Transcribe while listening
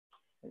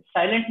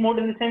silent mode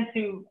in the sense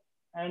you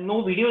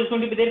no video is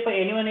going to be there for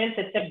anyone else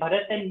except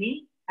Bharat and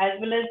me, as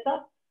well as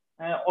the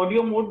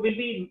audio mode will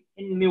be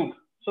in mute,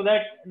 so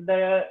that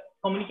the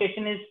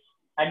communication is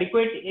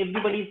adequate.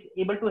 Everybody is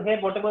able to hear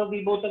whatever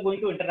we both are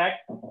going to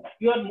interact.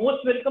 You are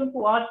most welcome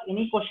to ask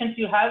any questions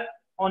you have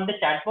on the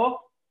chat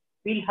box.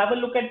 We'll have a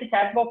look at the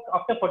chat box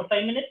after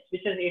 45 minutes,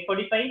 which is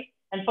 8:45,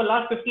 and for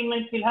last 15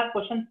 minutes we'll have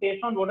questions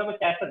based on whatever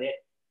chats are there.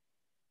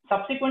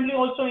 Subsequently,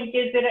 also in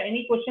case there are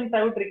any questions,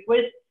 I would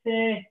request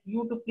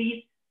you to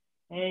please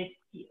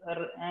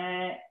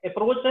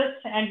approach us,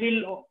 and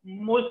you're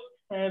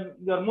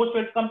most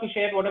welcome to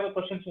share whatever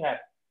questions you have.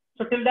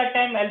 So till that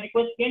time, I'll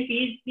request again,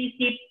 please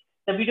keep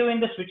the video in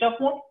the switch off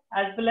mode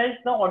as well as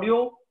the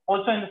audio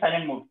also in the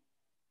silent mode.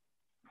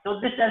 So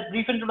this as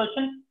brief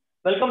introduction.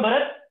 Welcome,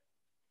 Bharat.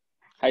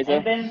 Hi, sir.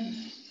 And then,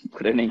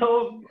 good evening.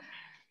 So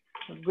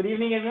good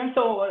evening, everyone.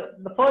 So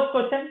the first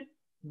question,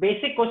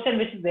 basic question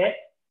which is there.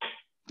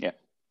 Yeah.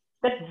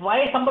 That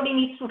why somebody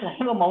needs to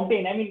climb a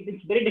mountain. I mean,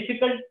 it's very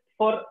difficult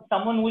for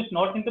someone who is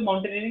not into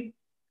mountaineering.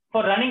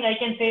 For running, I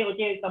can say,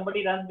 okay,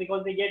 somebody runs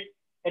because they get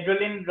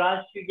adrenaline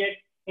rush, you get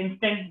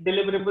instant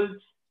deliverables.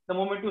 The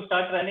moment you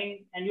start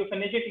running and you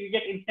finish it, you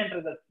get instant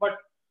results. But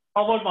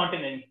how about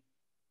mountaineering?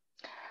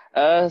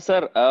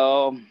 Sir,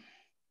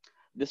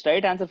 the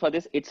straight answer for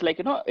this, it's like,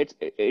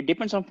 it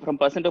depends on from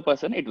person to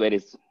person. It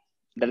varies.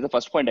 That is the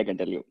first point I can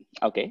tell you.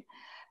 Okay.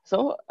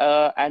 So,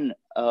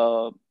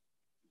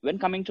 when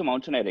coming to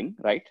mountaineering,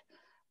 right?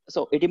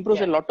 So it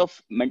improves a lot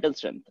of mental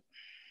strength.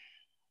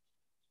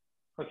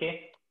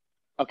 Okay.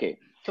 Okay.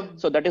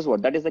 So that is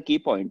the key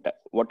point,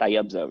 what I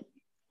observed.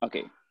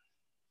 Okay.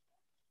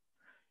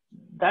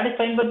 That is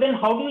fine. But then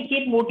how do you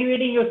keep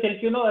motivating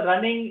yourself?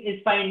 Running is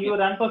fine. You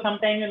run for some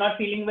time, you're not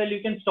feeling well,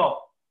 you can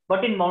stop.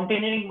 But in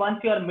mountaineering, once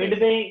you are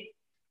midway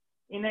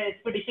in an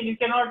expedition, you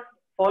cannot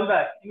fall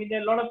back. I mean, there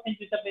are a lot of things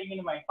which are playing in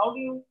your mind. How do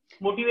you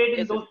motivate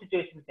in those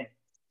situations then?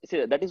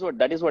 See, that is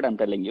what I'm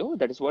telling you.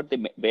 That is what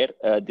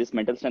this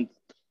mental strength.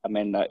 I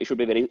mean, it should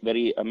be very,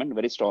 very. I mean,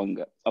 very strong.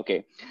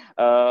 Okay.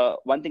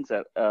 One thing,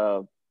 sir.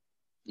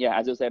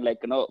 As you said,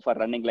 for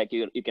running,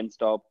 you can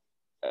stop.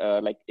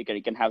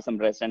 You can have some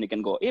rest and you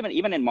can go.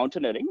 Even in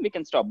mountaineering, we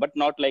can stop, but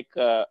not like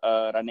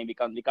running.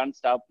 We can't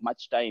stop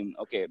much time.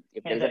 Okay.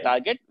 If there is a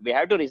target, we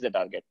have to reach the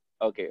target.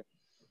 Okay.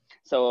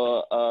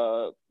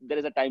 So there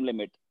is a time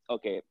limit.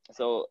 Okay,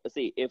 so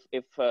see, if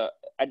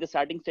at the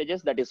starting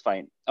stages, that is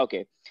fine.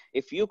 Okay,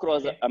 if you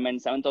cross,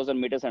 7,000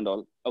 meters and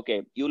all,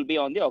 okay, you will be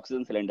on the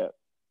oxygen cylinder.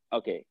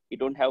 Okay, you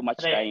don't have much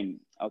time.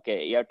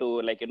 Okay, you have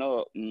to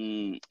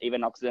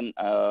even oxygen,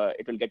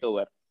 it will get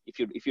over if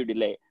you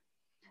delay.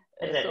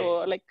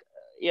 So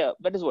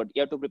that is what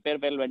you have to prepare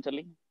well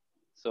mentally.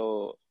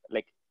 So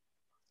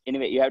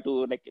anyway, you have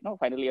to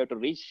finally you have to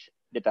reach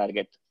the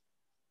target.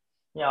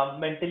 Yeah,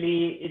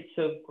 mentally it's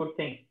a good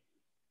thing.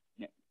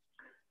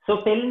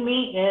 So tell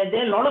me,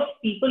 there are a lot of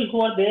people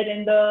who are there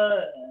in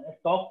the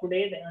talk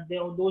today. They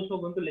are those who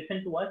are going to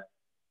listen to us.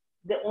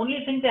 The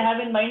only thing they have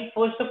in mind,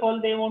 first of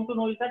all, they want to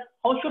know is that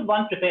how should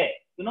one prepare?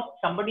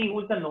 Somebody who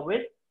is a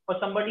novice or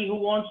somebody who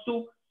wants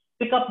to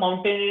pick up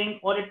mountaineering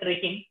or a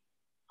trekking,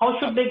 how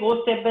should they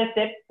go step by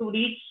step to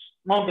reach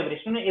Mount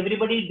Everest?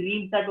 Everybody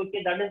dreams that,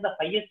 okay, that is the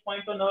highest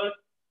point on earth.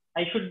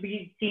 I should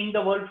be seeing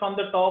the world from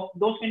the top.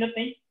 Those kind of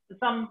things.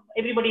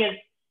 Everybody has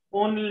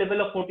own level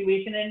of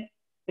motivation and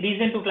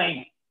reason to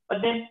climb.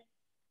 But then,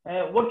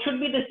 what should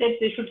be the steps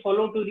they should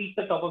follow to reach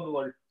the top of the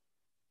world?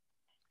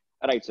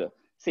 Right, sir.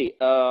 See,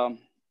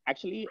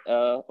 actually,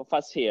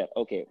 first here,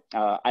 okay,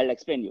 I'll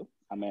explain you.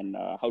 I mean,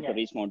 how to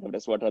reach Mount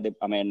Everest. What are the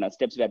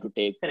steps we have to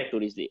take to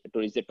reach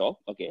the top?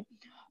 Okay.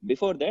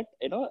 Before that,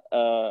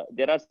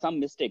 there are some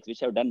mistakes which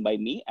have done by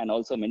me, and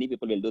also many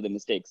people will do the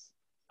mistakes.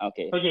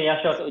 Okay. Okay.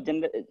 Yeah. Sure. So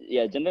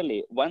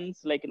generally,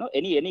 once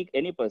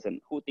any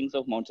person who thinks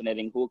of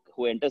mountaineering,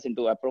 who enters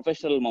into a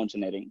professional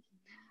mountaineering.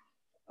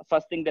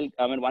 First thing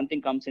one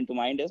thing comes into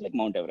mind is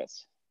Mount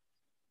Everest.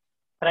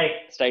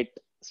 Right.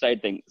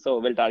 Straight thing. So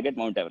we'll target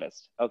Mount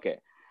Everest. Okay.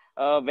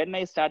 When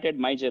I started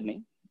my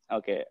journey,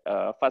 okay.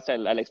 First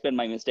I'll explain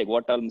my mistake.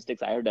 What all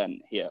mistakes I have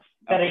done here.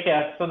 Correct.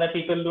 Yeah. So that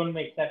people don't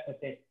make that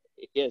mistake.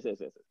 Yes.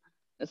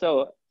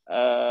 So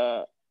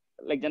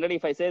generally,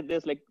 if I say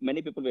this,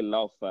 many people will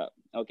laugh.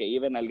 Okay.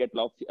 Even I'll get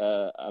laugh.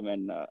 That's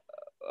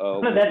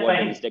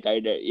fine. Mistake I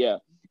did. Yeah.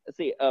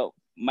 See.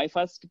 My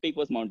first peak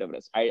was Mount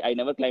Everest. I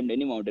never climbed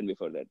any mountain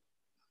before that.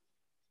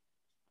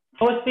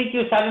 First peak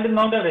you started in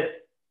Mount Everest?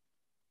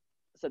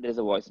 So there is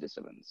a voice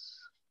disturbance.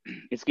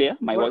 It's clear?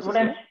 My voice is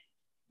clear?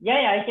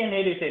 Yeah, I can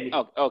hear you clearly.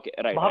 Okay,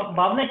 right.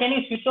 Bhavna, can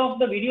you switch off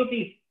the video,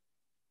 please?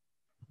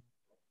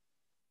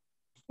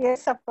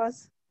 Yes, of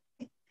course.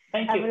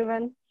 Thank you.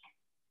 Everyone.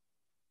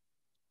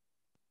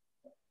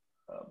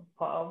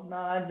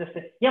 Bhavna,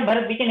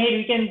 Bharat, we can hear you.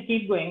 We can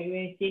keep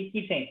going.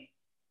 Keep saying.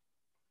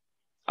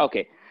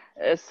 Okay.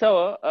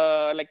 So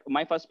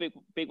my first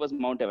peak was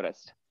Mount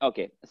Everest.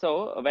 Okay.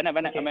 So when I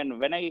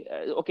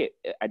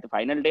at the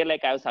final day,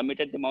 I have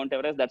submitted the Mount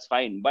Everest, that's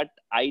fine. But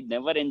I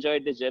never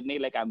enjoyed the journey.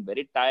 I'm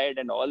very tired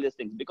and all these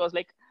things because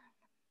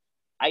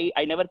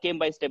I never came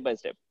by step.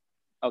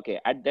 Okay,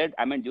 at that,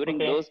 I mean, during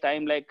those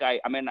time, like I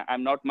mean,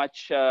 I'm not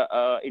much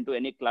into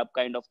any club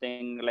kind of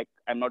thing. Like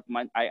I'm not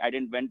much. I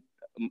didn't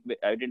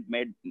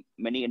made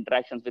many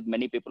interactions with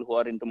many people who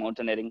are into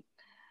mountaineering.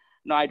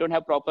 No, I don't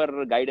have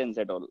proper guidance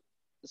at all.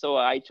 So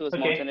I chose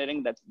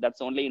mountaineering.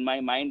 That's only in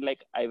my mind.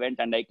 Like I went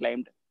and I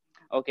climbed.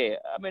 Okay,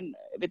 I mean,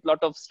 with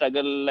lot of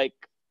struggle, like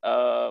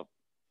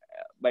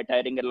by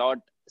tiring a lot.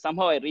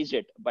 Somehow I reached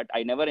it, but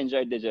I never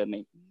enjoyed the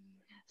journey.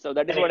 So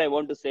that is what I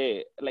want to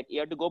say. Like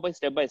you have to go by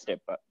step.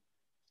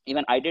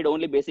 Even I did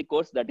only basic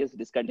course that is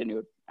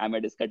discontinued. I'm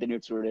a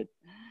discontinued student.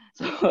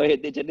 So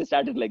the journey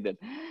started like that.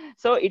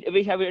 So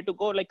we have to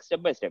go like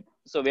step by step.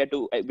 So we have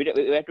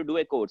to do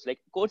a course. Like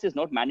course is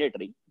not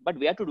mandatory, but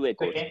we have to do a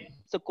course.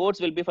 So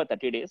course will be for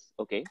 30 days.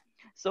 Okay.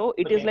 So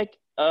it is like,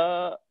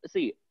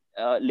 see,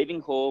 living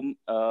home,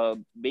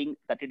 being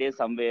 30 days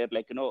somewhere,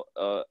 like, you know,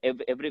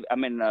 I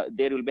mean,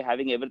 there will be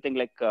having everything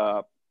like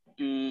a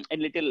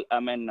little, I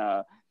mean,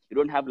 you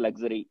don't have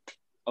luxury.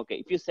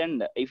 Okay, if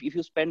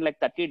you spend like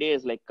 30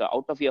 days like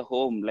out of your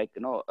home, like,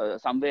 you know,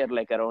 somewhere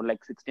like around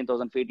like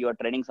 16,000 feet, you are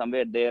training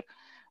somewhere there,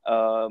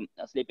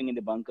 sleeping in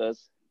the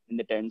bunkers, in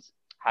the tents,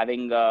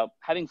 having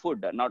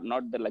food, not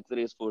the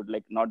luxurious food,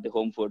 like not the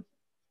home food,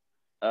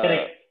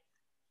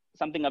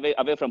 something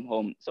away from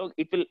home. So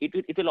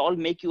it will all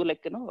make you like,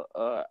 you know,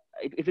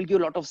 it will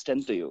give a lot of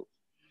strength to you.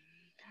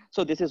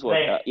 So this is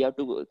what you have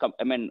to come.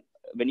 I mean,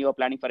 when you are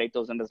planning for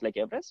 8,000 like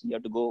Everest, you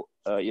have to go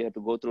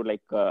through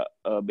like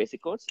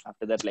basic course.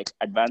 After that, like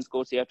advanced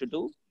course you have to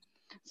do.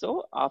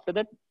 So after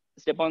that,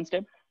 step on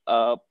step,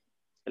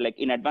 like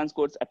in advanced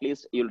course, at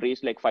least you'll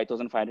reach like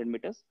 5,500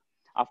 meters.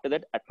 After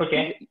that,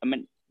 I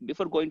mean,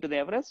 before going to the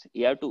Everest,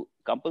 you have to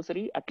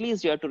compulsory, at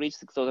least you have to reach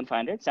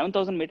 6,500.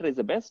 7,000 meter is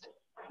the best.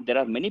 There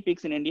are many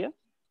peaks in India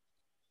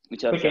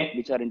which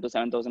are into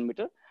 7,000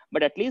 meter,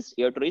 but at least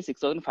you have to reach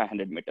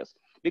 6,500 meters.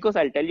 Because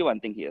I'll tell you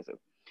one thing here, sir.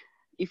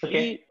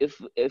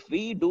 If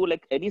we do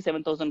like any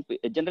 7,000,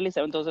 generally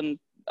 7,000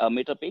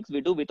 meter peaks,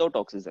 we do without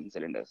oxygen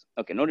cylinders.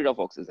 Okay, no need of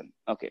oxygen.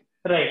 Okay.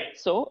 Right.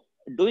 So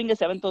doing a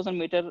 7,000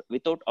 meter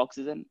without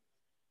oxygen,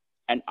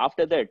 and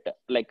after that,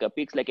 like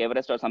peaks like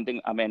Everest or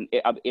something, I mean,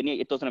 any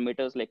 8,000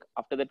 meters, like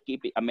after that,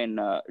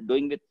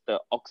 doing with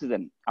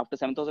oxygen after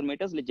 7,000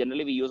 meters, like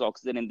generally we use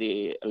oxygen in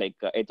the like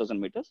 8,000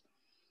 meters.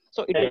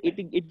 So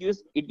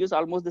it gives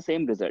almost the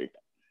same result.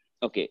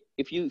 Okay,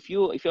 if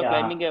you're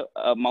climbing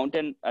a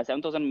mountain, a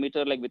 7,000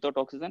 meter like without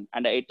oxygen,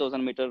 and a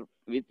 8,000 meter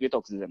with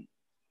oxygen.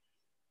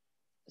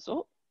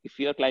 So if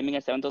you are climbing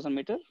a 7,000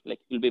 meter, like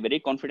you'll be very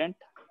confident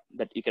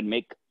that you can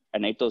make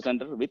an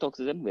 8,000 with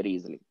oxygen very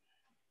easily.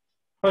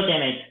 Okay,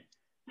 nice.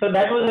 So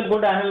that was a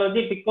good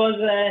analogy,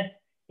 because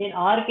in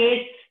our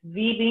case,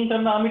 we being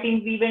from the army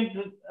team, we went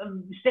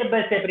step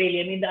by step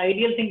really. I mean, the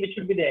ideal thing which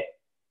should be there.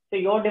 So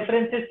your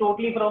difference is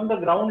totally from the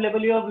ground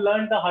level. You have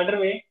learned the harder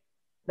way,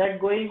 that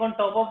going on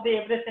top of the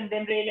Everest and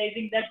then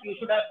realizing that you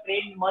should have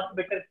trained much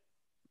better.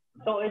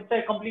 So it's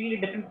a completely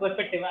different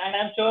perspective. And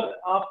I'm sure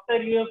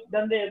after you have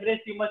done the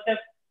Everest, you must have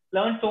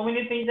learned so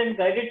many things and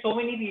guided so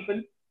many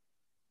people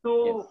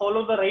to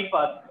follow the right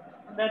path.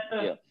 That's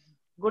a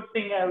good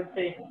thing, I would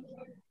say.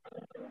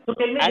 So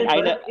tell me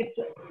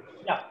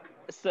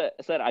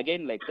Sir,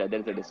 again, like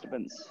there's a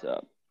disturbance.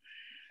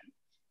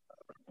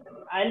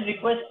 I'll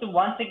request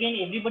once again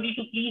everybody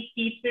to please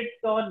keep it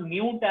on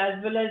mute,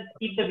 as well as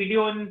keep the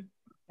video on.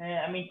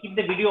 Keep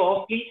the video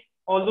off, please.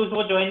 All those who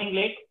are joining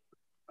late.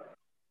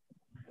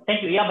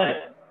 Thank you. Yeah,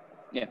 Bharat.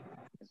 Yeah.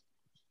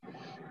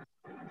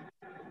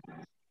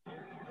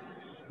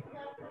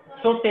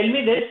 So tell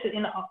me this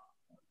in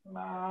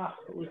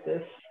who's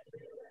this?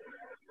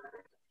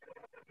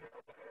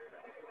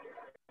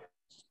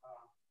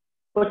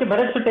 Okay,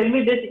 Bharat. So tell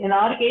me this. In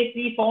our case,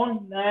 we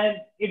found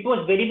it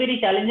was very,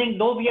 very challenging.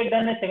 Though we had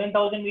done a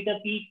 7,000 meter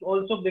peak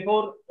also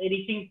before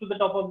reaching to the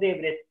top of the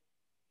Everest.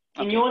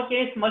 In your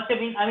case, must have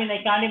been. I mean,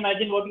 I can't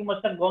imagine what you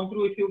must have gone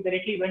through if you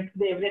directly went to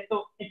the Everest.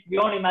 So it's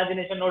beyond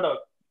imagination, no doubt.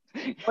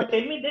 But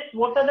tell me this: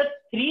 what are the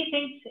three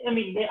things? I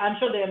mean, I'm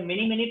sure there are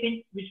many, many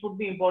things which would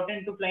be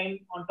important to climb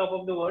on top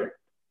of the world.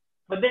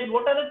 But then,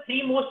 what are the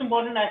three most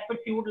important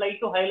aspects you would like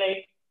to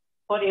highlight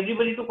for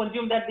everybody to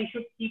consume, that they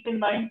should keep in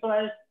mind so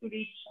as to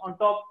reach on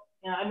top?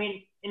 I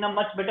mean, in a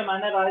much better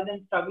manner rather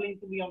than struggling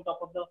to be on top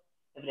of the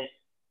Everest.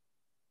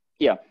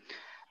 Yeah.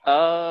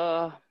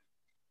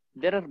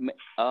 There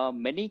are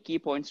many key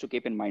points to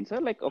keep in mind, sir.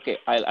 Like, okay,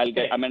 I'll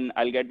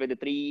get with the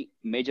three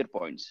major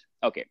points.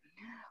 Okay.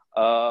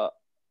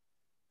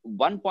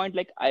 One point,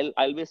 like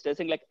I'll be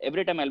stressing, like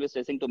every time I'll be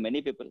stressing to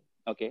many people,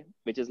 okay,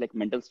 which is like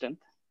mental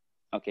strength.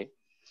 Okay.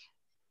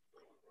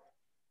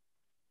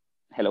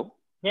 Hello?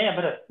 Yeah,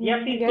 brother.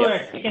 Yeah, please go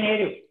ahead. We can hear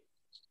you.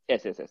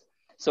 Yes.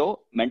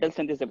 So mental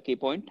strength is a key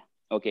point.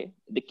 Okay.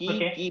 The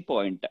key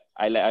point.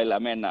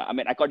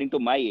 According to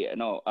my,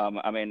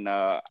 I'm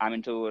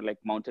into like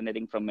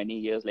mountaineering from many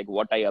years. Like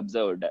what I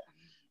observed.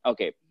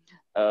 Okay.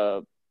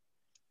 Yeah,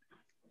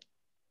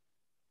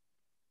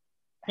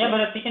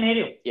 but we can hear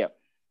you. Yeah.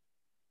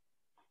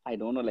 I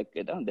don't know. Like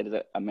there is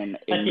a. In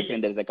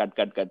between there is a cut.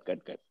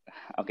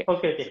 Okay.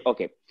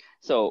 Okay.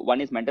 So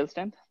one is mental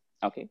strength.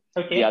 Okay.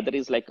 Okay. The other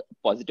is like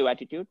positive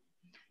attitude.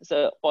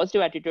 So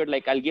positive attitude,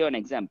 like I'll give an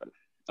example.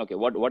 Okay.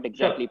 What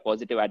exactly Sure.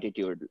 positive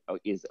attitude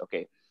is?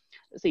 Okay.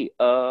 See,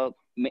 I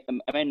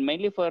mean,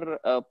 mainly for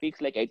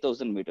peaks like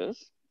 8,000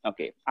 meters.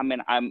 Okay. I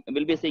mean,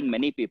 will be seeing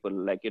many people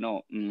like,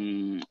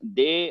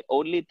 they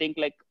only think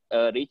like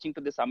reaching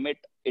to the summit,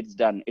 it's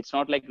done. It's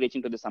not like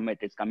reaching to the summit.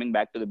 It's coming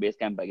back to the base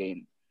camp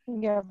again.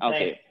 Yeah.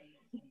 Okay.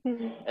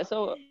 Right.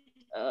 So,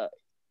 uh,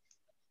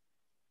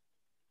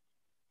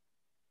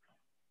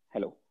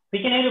 hello.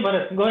 We can hear you,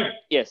 Bharath. Go ahead.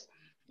 Yes.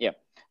 Yeah.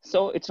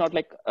 So it's not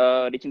like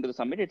reaching to the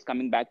summit. It's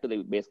coming back to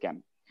the base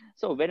camp.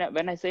 So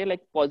when I say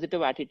like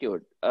positive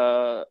attitude,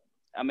 I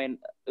mean,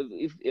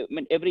 I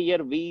mean every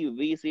year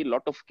we see a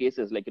lot of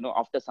cases like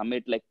after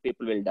summit like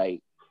people will die.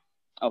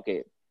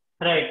 Okay.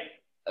 Right.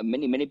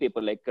 Many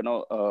people like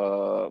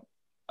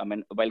I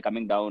mean while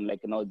coming down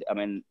like I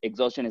mean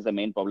exhaustion is the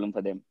main problem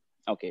for them.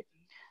 Okay.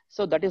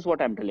 So that is what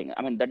I'm telling.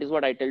 I mean that is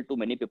what I tell to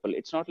many people.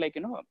 It's not like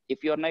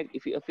if you're not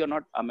if you're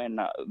not I mean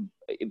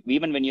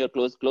even when you're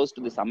close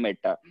to the summit.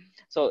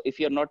 So if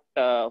you're not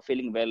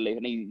feeling well,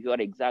 you are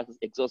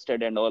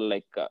exhausted and all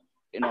like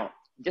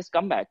just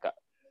come back.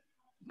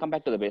 Come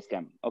back to the base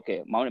camp.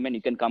 Okay, I mean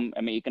you can come.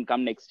 I mean you can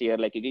come next year.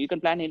 Like you can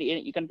plan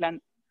you can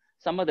plan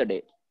some other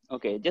day.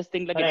 Okay, just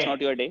think like it's Right. not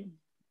your day.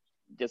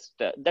 Just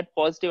that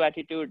positive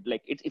attitude,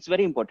 like it's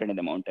very important in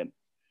the mountain.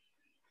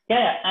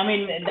 Yeah, I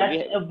mean, that's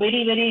a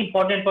very, very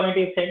important point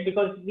you said,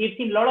 because we've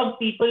seen a lot of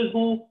people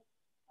who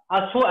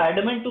are so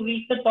adamant to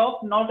reach the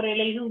top, not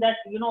realizing that,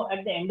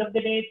 at the end of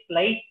the day, it's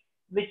life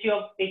which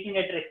you're taking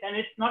at risk. And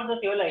it's not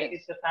just your life, Yes,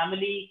 it's the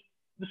family.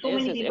 There's so yes,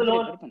 many yes. people who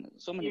are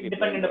So many people are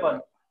dependent involved.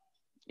 upon.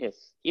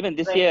 Yes, even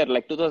this Right. year,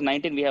 like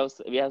 2019,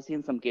 we have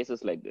seen some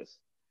cases like this.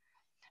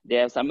 They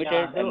have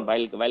submitted, Yeah, and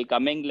while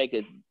coming, like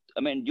I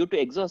mean, due to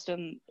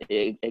exhaustion,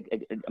 I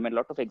mean, a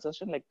lot of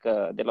exhaustion, like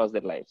they lost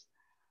their lives.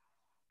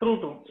 true,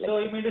 true. Like So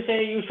you mean to say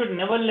you should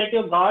never let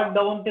your guard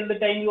down till the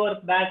time you are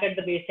back at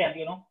the base camp?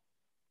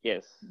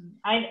 yes,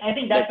 I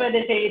think that's like why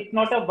they say it's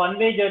not a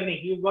one-way journey.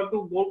 You've got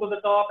to go to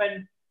the top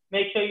and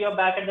make sure you're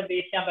back at the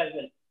base camp as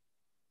well.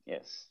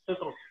 yes, So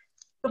true.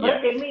 So, yeah,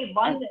 Bharat, tell me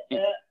one.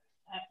 and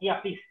Yeah,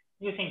 please.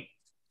 You think?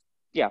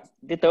 yeah.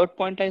 The third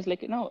point is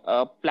like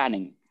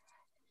planning.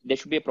 There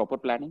should be a proper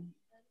planning.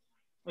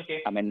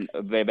 Okay. I mean,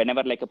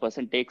 whenever like a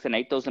person takes an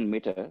 8,000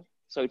 meter,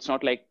 so it's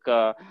not like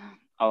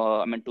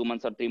I mean 2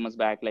 months or 3 months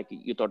back, like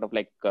you thought of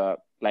like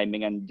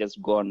climbing and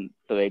just go on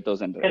to the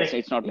 8,000. Correct. So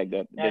it's not like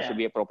that. Yeah, There should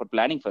be a proper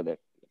planning for that.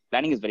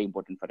 Planning is very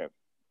important for it.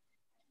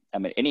 I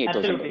mean, any 8,000,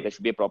 absolutely. there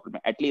should be a proper,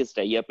 at least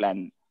a year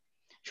plan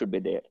should be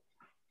there.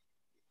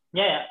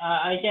 Yeah,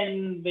 I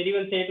can very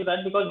well say to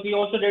that, because we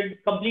also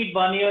did complete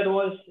 1 year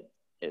was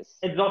Yes.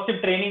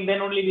 exhaustive training.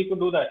 Then only we could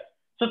do that.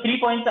 So 3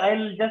 points.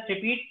 I'll just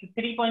repeat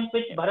 3 points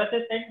which Bharat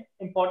has said,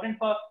 important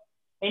for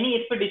any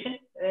expedition,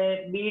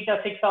 be it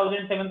a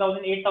 6,000,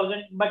 7,000,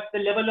 8,000. But the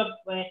level of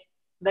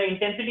the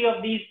intensity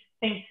of these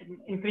things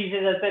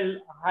increases as well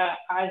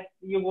as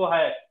you go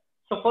higher.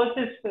 So first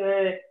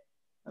is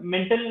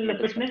mental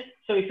fitness. Strength.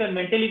 So if you're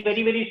mentally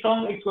very, very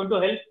strong, it's going to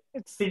help.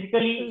 It's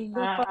Physically,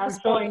 the I'm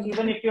first sure point.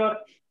 even if you're,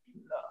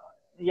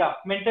 yeah,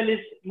 mental is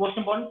most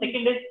important.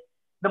 Second is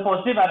the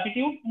positive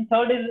attitude. And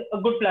third is a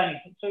good planning.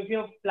 So if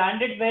you've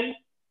planned it well,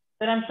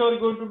 then I'm sure you're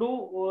going to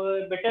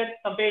do better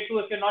compared to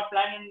if you're not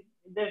planning.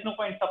 There's no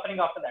point suffering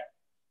after that.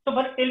 So,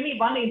 but tell me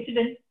one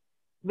incident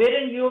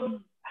wherein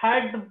you've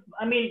had,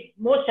 I mean,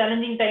 most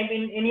challenging time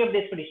in any of the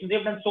expeditions.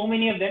 You've done so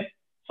many of them.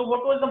 So,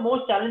 what was the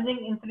most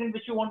challenging incident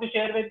which you want to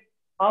share with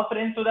our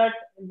friends so that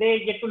they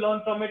get to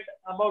learn from it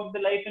about the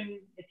life in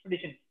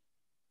expeditions?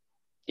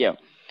 Yeah.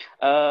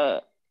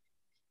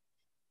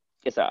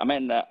 Yes, sir. I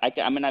mean,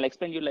 I mean, I'll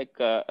explain you like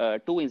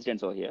two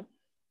incidents over here.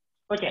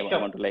 Okay, I sure.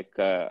 want to like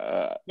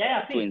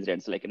Yeah, two please.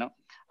 incidents, like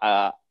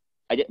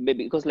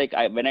because like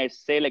when I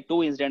say like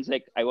two incidents,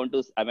 like I want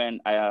to, I mean,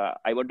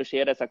 I want to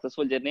share a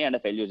successful journey and a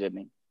failure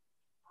journey.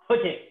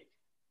 Okay.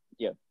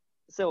 Yeah.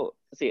 So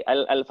see,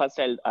 I'll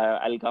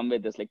come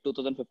with this, like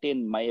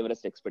 2015, my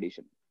Everest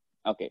expedition.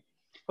 Okay.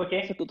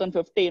 Okay. So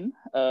 2015,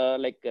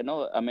 like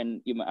I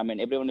mean, I mean,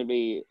 everyone will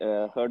be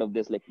heard of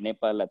this, like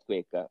Nepal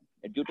earthquake.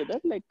 Due to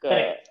that, like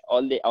Correct.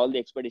 all the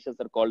expeditions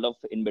are called off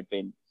in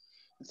between.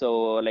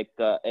 So like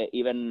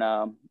even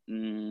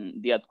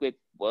the earthquake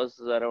was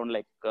around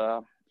like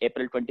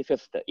April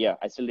 25th. Yeah,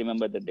 I still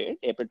remember the date.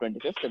 April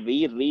 25th.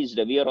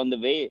 We are on the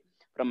way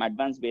from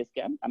advanced base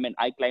camp. I mean,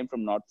 I climbed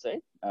from north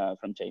side,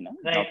 from China,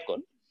 Right. North Col.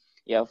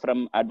 Yeah,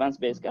 from advanced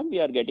base camp, we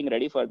are getting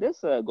ready for this,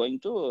 going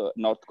to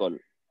North Col,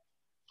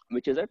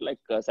 which is at like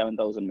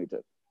 7,000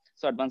 meters.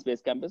 So advanced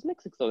base camp is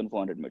like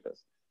 6,400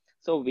 meters.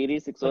 So we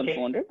reached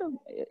 6,400.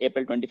 Okay.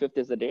 April 25th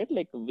is the date.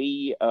 Like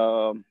we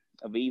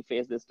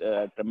faced this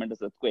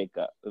tremendous earthquake.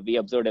 We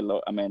observed a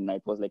lot. I mean,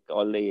 it was like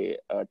all the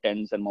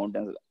tents and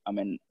mountains. I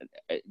mean,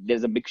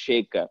 there's a big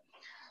shake.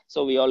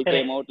 So we all Correct.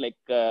 came out, like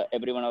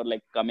everyone are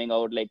like coming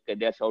out, like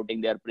they're shouting,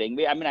 they're praying.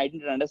 I mean, I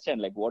didn't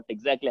understand like what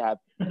exactly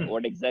happened,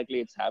 what exactly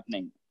it's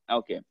happening.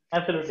 Okay.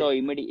 Absolutely. So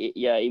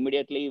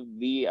immediately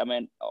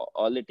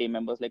all the team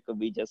members, like,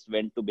 we just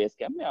went to base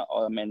camp. Yeah,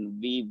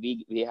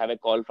 we have a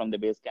call from the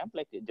base camp,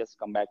 like, just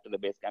come back to the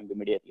base camp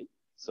immediately.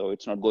 So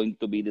it's not going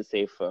to be the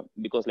safe,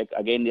 because, like,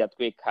 again, the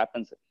earthquake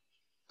happens.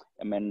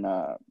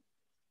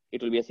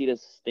 It will be a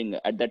serious thing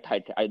at that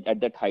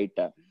height.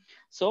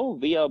 So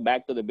we are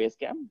back to the base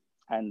camp,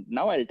 and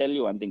now I'll tell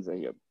you one thing, sir.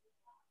 Here,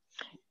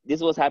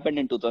 this was happened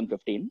in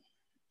 2015.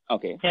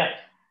 Okay, Yeah.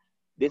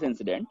 this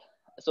incident.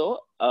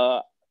 So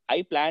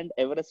I planned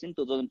Everest in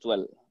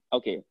 2012.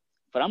 Okay,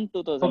 from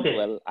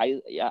 2012,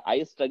 Okay.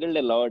 I struggled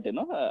a lot,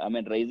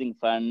 raising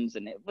funds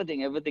and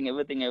everything.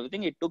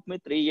 It took me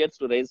 3 years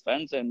to raise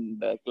funds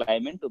and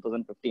climb in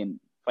 2015.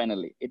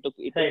 Finally, it took.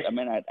 Right.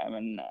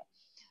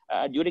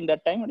 During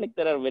that time, like,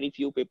 there are very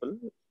few people,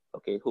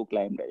 okay, who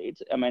climbed.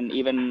 It's,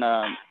 even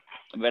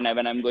when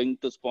I'm going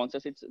to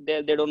sponsors, it's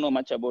they don't know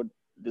much about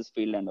this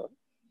field and all.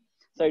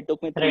 So it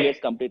took me 3 years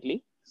Right.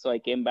 completely. So I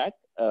came back.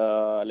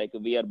 Like,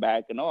 we are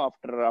back,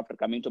 after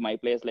coming to my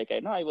place. Like,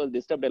 I was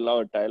disturbed a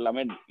lot. I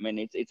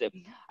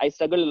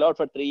struggled a lot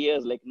for 3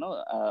 years, like,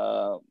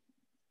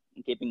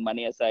 keeping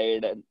money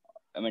aside,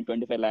 and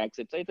 25 lakhs.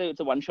 It's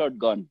a one shot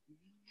gone.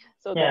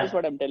 So that is Yeah.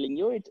 what I'm telling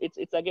you.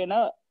 It's again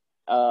a,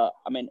 uh,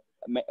 I mean,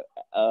 ma-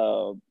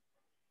 uh,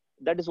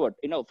 that is what,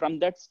 from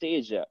that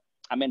stage.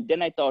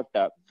 Then I thought,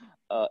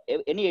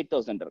 any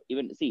 8,000,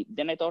 even see,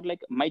 then I thought,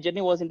 like, my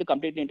journey was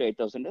completely into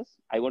 8,000ers.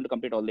 I want to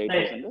complete all the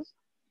Right. 8,000ers.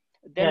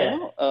 Then,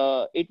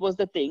 Yeah. it was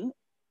the thing.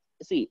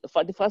 See,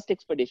 for the first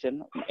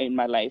expedition in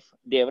my life,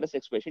 the Everest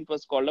expedition, it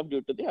was called up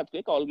due to the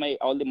earthquake.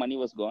 All the money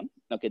was gone.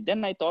 Okay,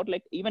 then I thought,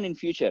 like, even in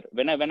future,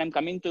 when I'm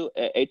coming to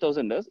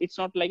 8,000ers, it's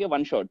not like a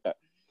one shot.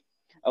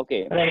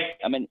 Okay, Right.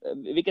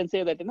 we can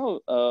say that,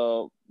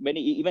 when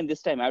even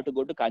this time I have to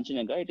go to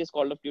Kanchenjunga, it is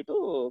called up due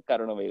to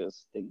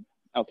coronavirus thing.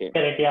 Okay,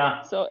 Correct.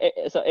 Yeah. so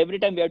every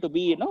time we have to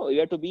be, we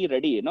have to be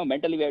ready,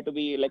 mentally we have to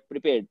be, like,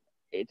 prepared.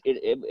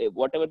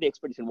 Whatever the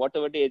expedition,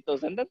 whatever the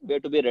 8,000, we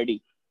have to be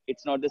ready.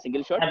 It's not the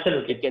single shot.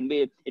 Absolutely.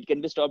 It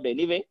can be stopped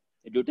anyway,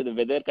 due to the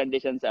weather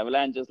conditions,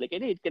 avalanches, like,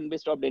 it can be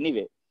stopped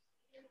anyway.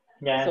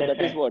 Yeah. So That's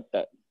that is right.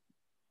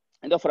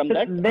 what, from So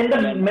that, then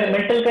the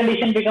mental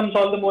condition becomes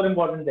all the more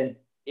important then.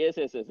 yes.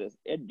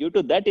 And due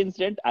to that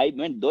incident,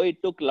 though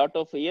it took a lot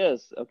of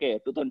years. Okay,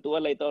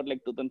 2012, I thought,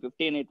 like,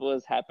 2015 it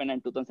was happened,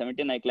 and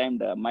 2017 I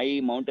climbed. My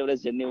Mount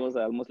Everest journey was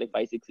almost like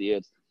 5-6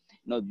 years.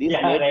 This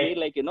Yeah. made me,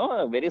 Right. like,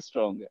 very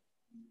strong.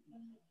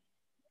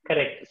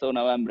 Correct. So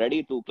now I'm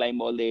ready to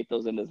climb all the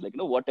 8,000. Like,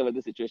 whatever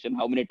the situation,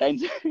 how many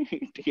times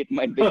it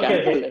might be Okay.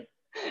 cancelled. Okay.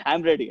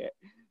 I'm ready.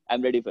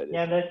 I'm ready for this.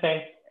 Yeah. That's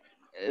right.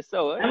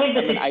 So, I mean,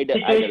 the I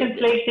developed situations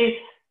this. like this,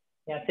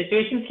 yeah,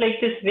 situations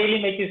like this really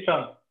make you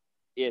strong.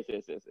 Yes.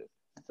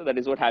 So that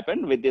is what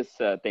happened with this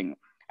thing.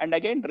 And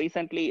again,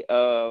 recently,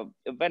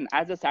 when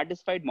as a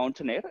satisfied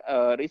mountaineer,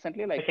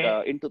 recently, like,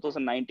 Okay. in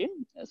 2019,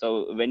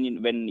 so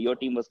when your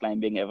team was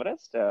climbing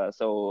Everest,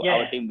 so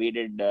our Yeah. team, we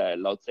did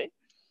Lhotse.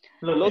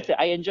 Lose Lhotse,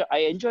 I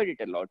enjoyed it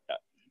a lot.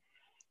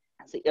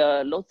 See,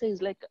 Lhotse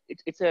is like,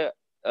 it's a,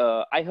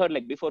 I heard,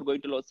 like, before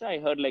going to Lhotse, I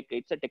heard, like,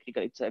 it's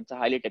a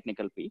highly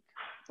technical peak.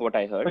 What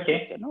I heard, like,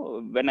 Okay.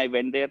 when I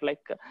went there,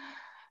 like,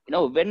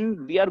 when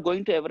we are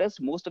going to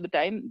Everest, most of the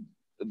time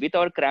with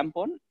our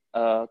crampon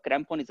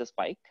is a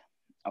spike.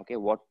 Okay,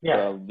 what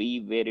Yeah. we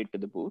wear it to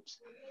the boots.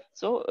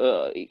 So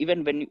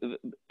even when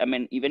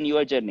even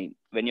your journey,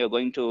 when you're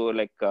going to,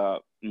 like,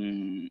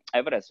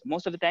 Everest,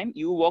 most of the time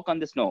you walk on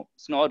the snow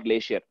or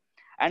glacier.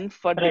 And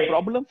for the Right.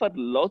 problem for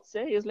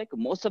Lhotse is, like,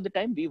 most of the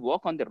time we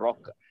walk on the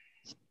rock.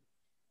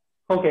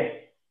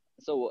 Okay.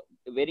 So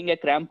wearing a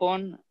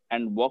crampon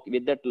and walk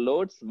with that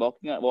loads,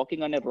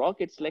 walking on a rock,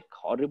 it's like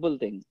horrible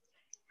thing.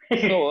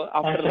 So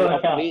I'm sure.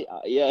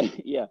 Yeah.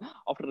 yeah,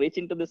 after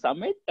reaching to the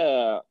summit,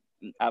 after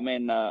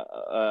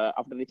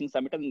reaching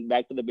summit and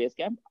back to the base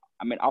camp,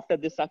 after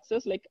this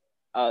success, like,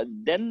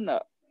 then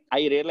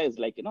I realized,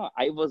 like,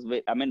 I was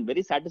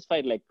very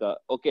satisfied, like,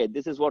 okay,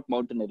 this is what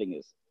mountaineering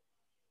is.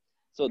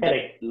 So that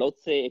Correct.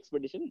 Lhotse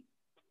expedition,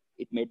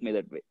 it made me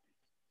that way.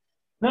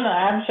 No,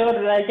 I'm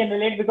sure I can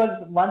relate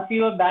because once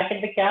you were back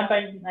at the camp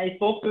and I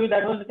spoke to you,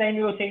 that was the time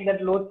you were saying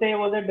that Lhotse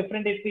was a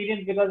different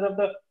experience because of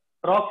the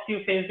rocks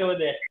you faced over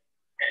there.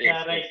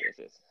 Yeah, Yes, right.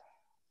 yes.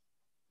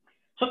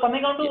 So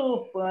coming on to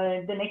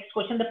Yeah. the next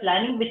question, the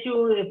planning which you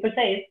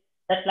emphasize,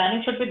 that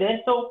planning should be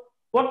there. So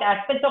what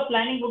aspects of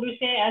planning would you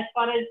say as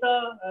far as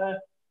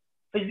the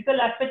physical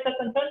aspects are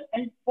concerned,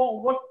 and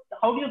for what,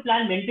 how do you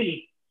plan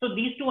mentally? So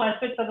these two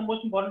aspects are the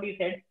most important. You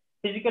said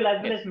physical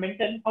as well as Yes.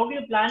 mental. How do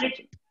you plan it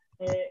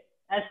Absolutely.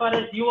 as far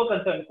as you are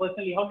concerned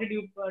personally? How did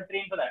you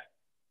train for that?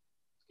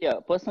 Yeah,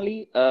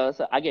 personally,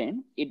 so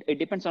again, it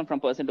depends on from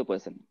person to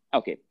person.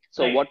 Okay,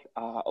 so Right.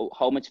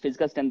 how much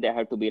physical strength they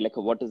have to be, like,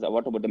 what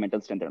about the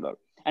mental strength and all.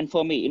 And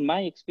for me, in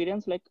my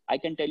experience, like, I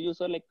can tell you,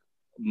 so, like,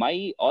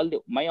 my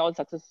all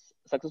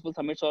successful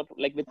summits are,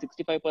 like, with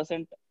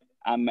 65%,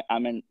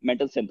 I'm in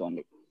mental strength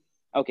only.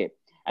 Okay,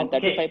 and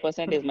Okay.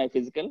 35% is my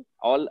physical.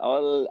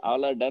 All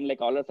are done, like,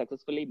 all are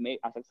successfully made.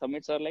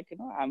 Summits are, like,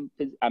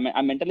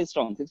 I'm mentally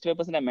strong.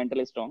 65% I'm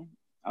mentally strong.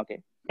 Okay,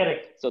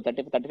 Correct. So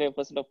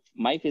 35% of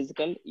my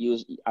physical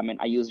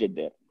I used it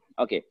there.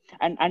 Okay.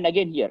 And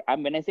again here,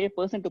 when I say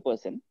person to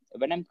person,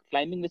 when I'm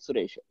climbing with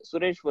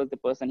Suresh was the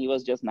person, he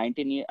was just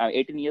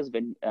 18 years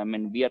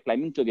when we are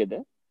climbing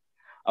together.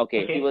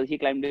 Okay. He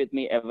climbed with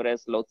me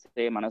Everest, Lhotse,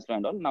 Manaslu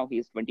and all. Now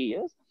he's 20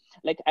 years.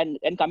 Like, and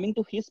coming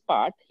to his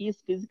part, he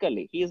is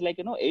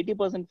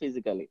 80%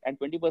 physically and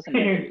 20%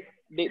 mentally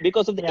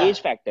because of the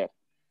age factor.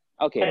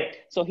 Okay. Correct.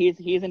 So he's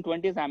in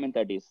 20s, I'm in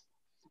 30s.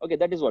 Okay,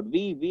 that is what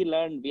we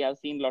learned. We have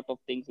seen a lot of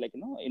things like,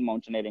 in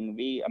mountaineering.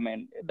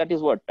 That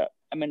is what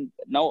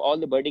now all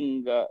the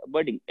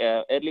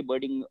early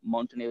birding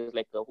mountaineers,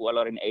 like who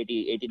are in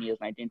 18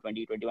 years, 19,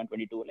 20, 21,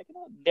 22, like,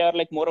 they are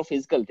like more of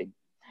physical thing.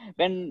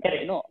 When,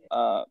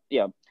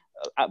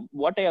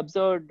 what I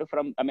observed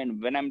from,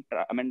 when I'm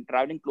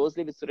traveling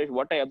closely with Suresh,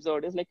 what I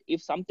observed is like,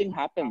 if something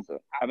happens,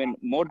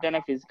 more than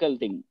a physical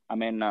thing,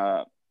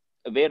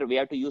 where we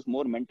have to use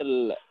more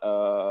mental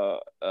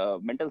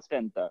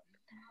strength,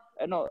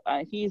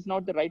 he is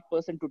not the right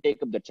person to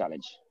take up the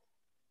challenge.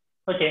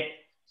 Okay.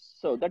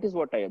 So that is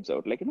what I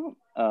observed. Like,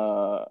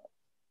 I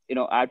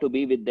have to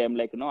be with them.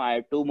 Like, I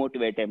have to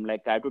motivate him.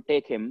 Like, I have to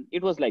take him.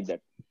 It was like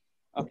that.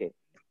 Okay.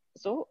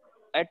 So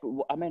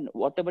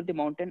whatever the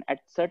mountain,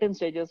 at certain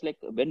stages, like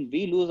when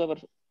we lose our,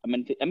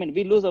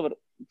 we lose our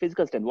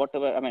physical strength,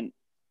 whatever,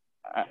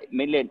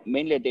 mainly at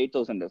the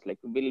 8,000ers, like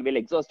we'll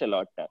exhaust a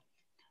lot.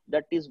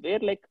 That is where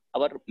like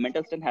our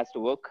mental strength has to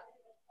work.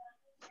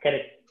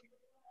 Correct.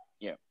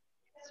 Yeah.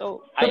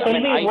 So I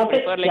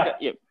prefer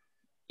like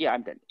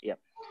I'm telling. Yeah.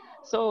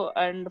 So,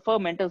 and for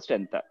mental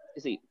strength,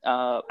 see,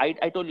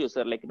 I told you,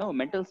 sir, like,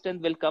 mental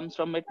strength will comes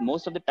from like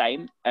most of the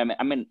time.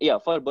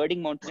 For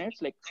birding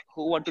mountaineers, like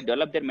who want to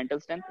develop their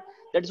mental strength,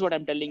 that is what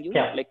I'm telling you.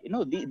 Yeah. Like,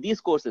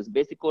 these courses,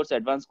 basic course,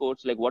 advanced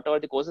course, like whatever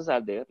the courses are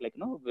there, like,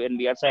 when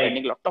we are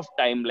spending a lot of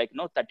time, like,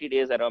 30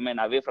 days around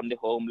away from the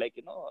home, like,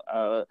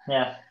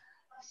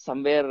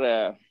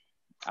 somewhere,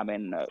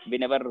 we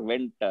never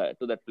went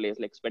to that place,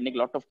 like spending a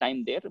lot of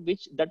time there,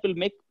 that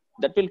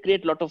will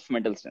create a lot of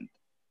mental strength.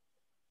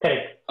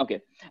 Correct.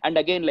 Okay. And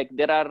again, like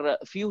there are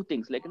a few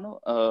things like,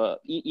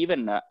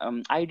 even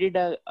I did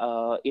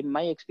in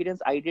my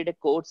experience, I did a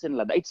course in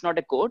Ladakh. It's not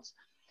a course.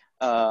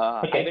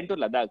 I went to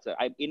Ladakh. So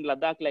in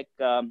Ladakh, like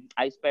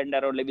I spend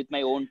around like, with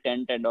my own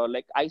tent and all,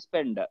 like I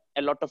spend a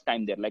lot of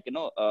time there, like,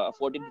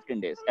 14,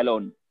 15 days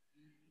alone.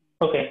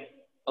 Okay.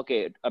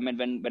 Okay.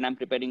 When I'm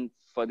preparing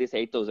for this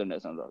 8,000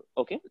 and all.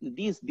 Okay.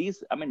 These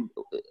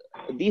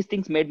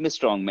things made me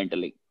strong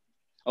mentally.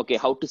 Okay,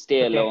 how to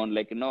stay alone,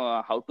 like,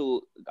 how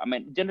to,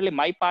 generally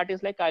my part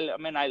is like,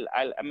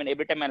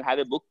 every time I'll have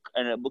a book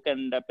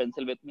and a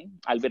pencil with me,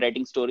 I'll be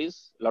writing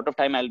stories. A lot of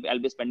time I'll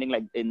be spending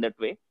like in that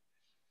way.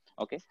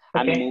 Okay.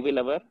 I'm a movie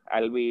lover.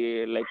 I'll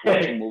be like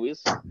watching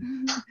movies.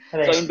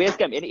 Right. So in base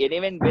camp,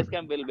 anyway, in base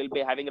camp, we'll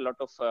be having a lot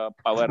of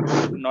power,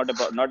 not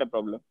a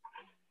problem.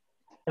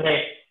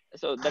 Right.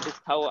 So that is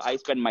how I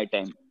spend my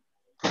time.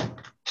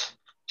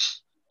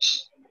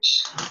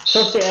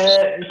 So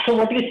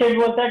what you said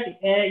was that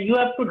you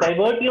have to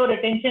divert your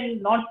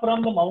attention not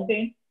from the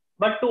mountain,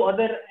 but to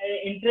other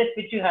interests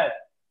which you have.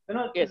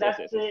 Yes, so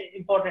that's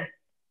important.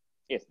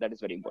 Yes, that is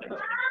very important.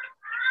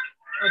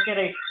 Okay,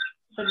 right.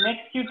 So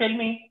next, you tell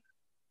me,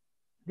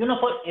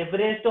 for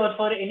Everest or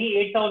for any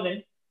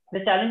 8,000, the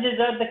challenges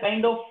are the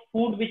kind of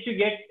food which you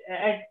get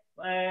at,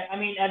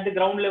 at the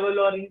ground level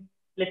or in,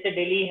 let's say,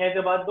 Delhi,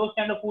 Hyderabad, those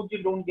kind of foods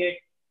you don't get.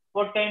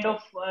 What kind of,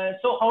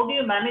 so how do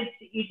you manage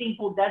eating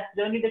food? That's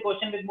generally the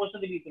question with most of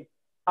the people.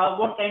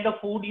 What kind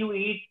of food you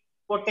eat,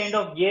 what kind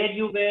of gear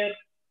you wear.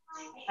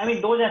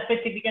 Those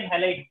aspects if you can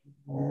highlight.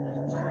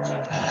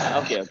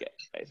 Okay.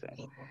 Nice.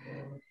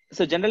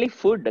 So generally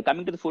food,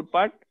 coming to the food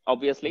part,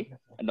 obviously,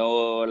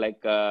 no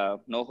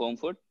home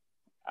food.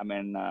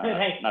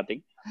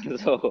 Nothing.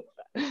 So,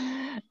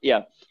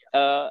 yeah.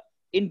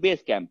 In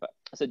base camp.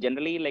 So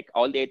generally, like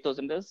all the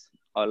 8,000ers,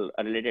 all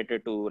are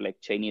related to like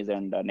Chinese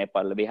and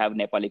Nepal. We have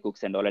Nepali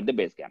cooks and all at the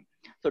base camp.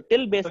 So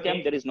till base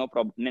camp, there is no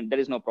problem. There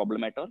is no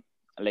problem at all.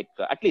 Like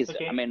at least,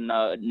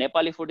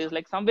 Nepali food is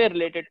like somewhere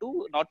related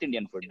to North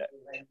Indian food.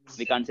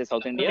 We can't say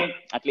South India.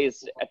 At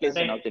least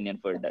North Indian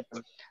food.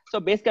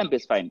 So base camp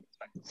is fine.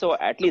 So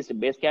at least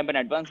base camp and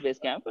advanced base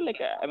camp, like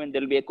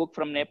there'll be a cook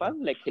from Nepal.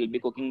 Like he'll be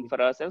cooking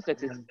for ourselves, like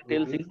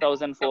till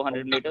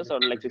 6,400 meters or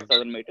like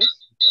 6,000 meters.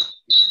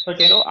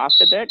 Okay. So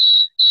after that,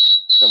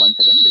 so once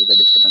again, there is a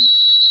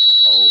disturbance.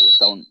 Oh,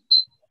 sound.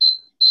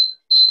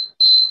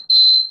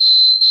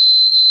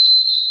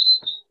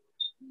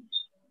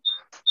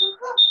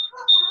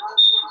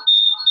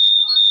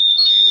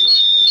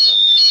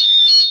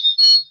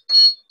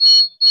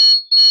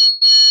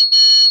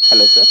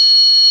 Hello, sir.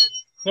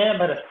 Yeah,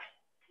 Bharath.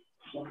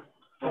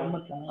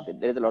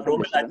 There is a lot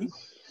of disturbance.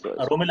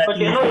 Rommel, go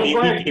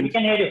ahead. We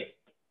can hear you.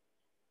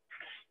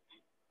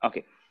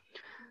 Okay.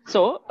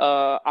 So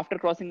after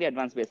crossing the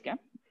advanced base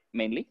camp,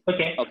 mainly.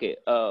 Okay.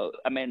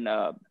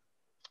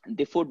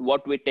 The food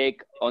what we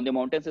take on the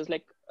mountains is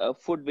like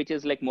food which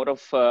is like more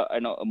of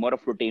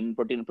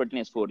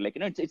proteinous food. Like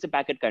it's a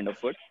packet kind of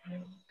food.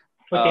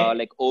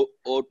 Like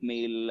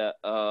oatmeal,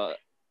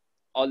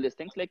 all these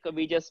things. Like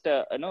we just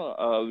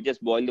we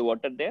just boil the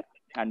water there,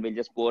 and we'll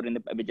just pour in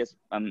the we just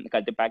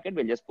cut the packet.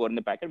 We'll just pour in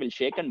the packet. We'll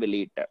shake and we'll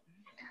eat.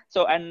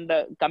 So and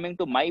coming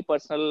to my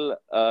personal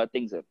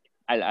things,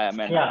 I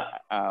mean,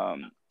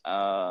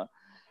 Yeah.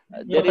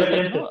 Your there is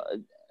like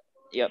preferences.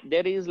 yeah,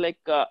 there is like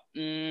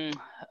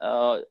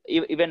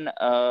even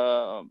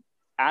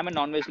I'm a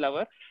non-veg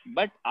lover,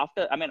 but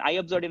after I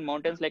observed in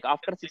mountains, like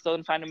after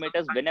 6,500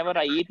 meters, whenever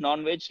I eat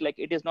non-veg, like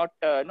it is not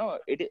no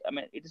it is,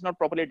 it is not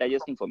properly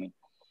digesting for me.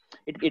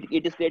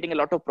 It is creating a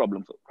lot of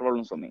problems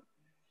for me.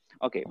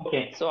 Okay,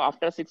 Okay. so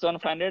after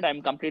 6,500,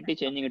 I'm completely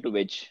changing it to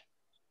veg.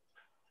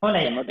 Oh, So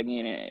nice. I'm not taking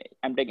any,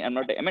 I'm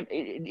not,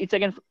 it's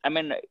again,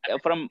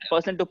 from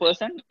person to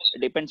person,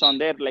 depends on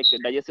their like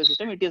digestive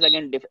system. It is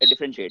again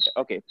differentiate.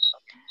 Okay.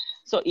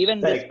 So even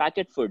this Correct.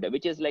 packet food,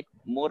 which is like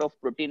more of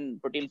protein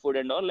food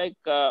and all, like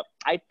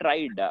I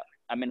tried.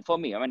 For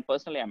me,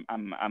 personally,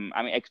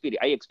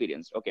 I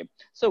experienced. Okay,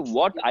 so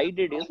what I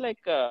did is like,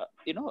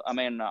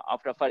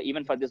 after for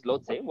even for this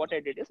load say, what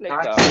I did is like,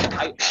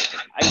 I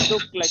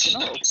took like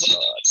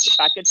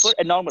packet food,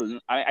 a normal.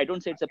 I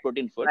don't say it's a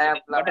protein food,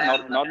 but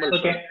a normal food.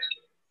 Okay.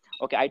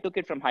 Okay, I took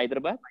it from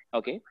Hyderabad.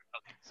 Okay,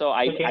 so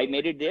I Okay.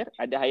 made it there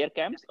at the higher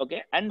camps.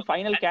 Okay, and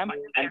final camp,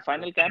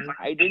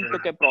 I didn't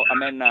took a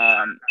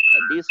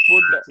these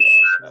food.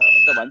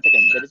 So one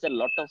second, there is a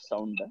lot of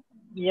sound.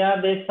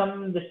 Yeah, there's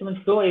some disturbance.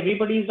 So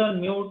everybody's on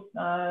mute.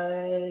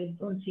 I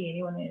don't see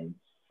anyone else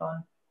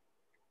on.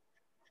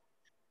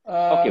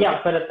 Okay,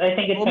 Yeah, but I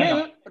think it's fine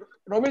now.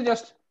 Rommel,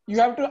 just you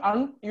have to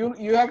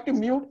you have to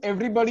mute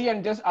everybody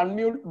and just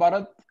unmute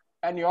Bharath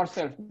and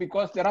yourself,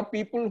 because there are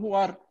people who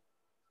are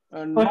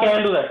not. Okay,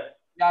 I'll do that.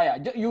 Yeah.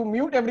 You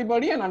mute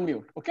everybody and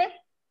unmute. Okay.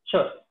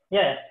 Sure.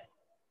 Yeah.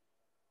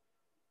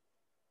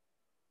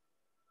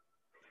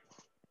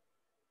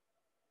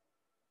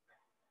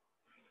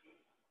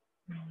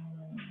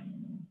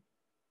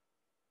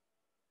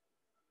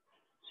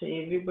 So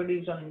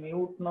everybody's on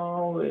mute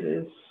now. Where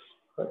is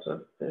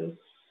this?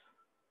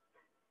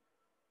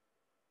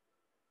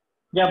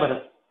 Yeah,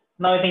 Bharat.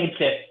 Now I think it's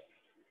clear.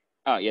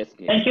 Yes.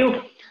 Thank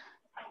you.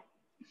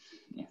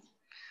 Yes.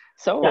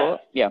 So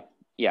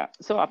yeah.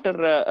 So after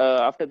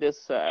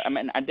this,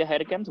 at the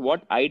higher camps,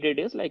 what I did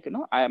is like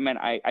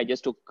I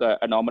just took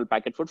a normal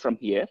packet food from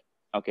here.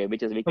 Okay, which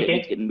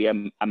can be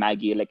a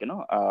Maggie, like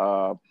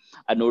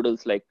a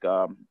noodles, like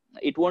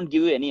it won't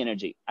give you any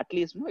energy. At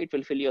least it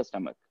will fill your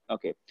stomach.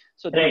 Okay,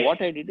 so then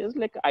what I did is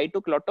like I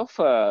took a lot of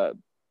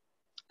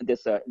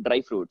this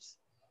dry fruits.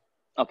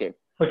 Okay.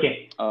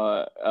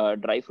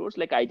 Dry fruits,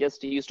 like I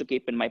just used to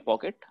keep in my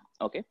pocket.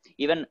 Okay,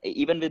 even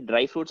with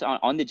dry fruits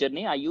on the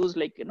journey, I use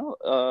like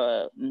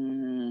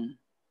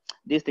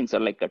these things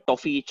are like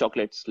toffee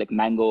chocolates, like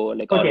mango,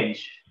 like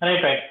orange.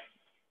 Right.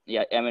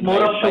 Yeah,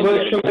 more of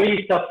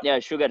sugary stuff. Yeah,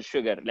 sugar.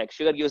 Like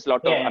sugar gives a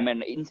lot of,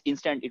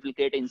 instant. It will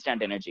create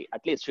instant energy.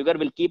 At least sugar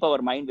will keep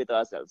our mind with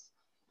ourselves.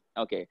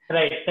 Okay.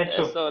 Right. That's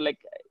true. So like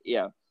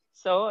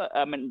so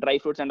dry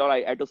fruits and all,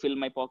 I had to fill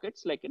my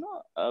pockets, like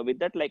with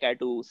that, like I had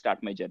to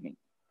start my journey.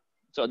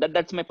 So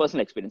that's my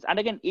personal experience. And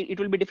again, it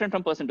will be different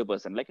from person to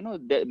person. Like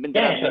there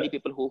are many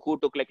people who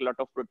took like a lot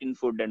of protein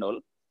food and all.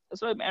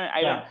 So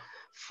I don't.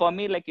 For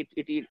me, like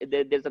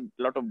there's a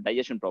lot of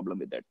digestion problem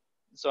with that.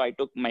 So I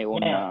took my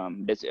own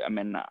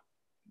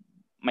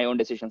my own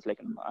decisions, like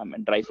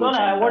dry fruits.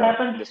 What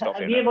happens?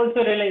 We have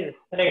also realized,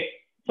 right?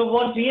 So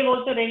what we have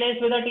also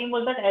realized with our team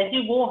was that as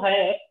you go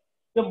higher,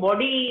 your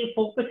body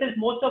focuses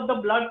most of the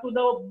blood to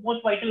the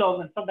most vital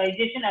organs. So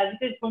digestion, as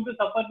it is, going to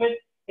suffer with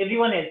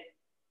everyone else.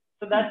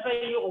 So that's why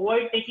you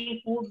avoid taking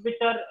foods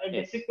which are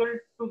difficult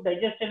to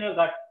digest in your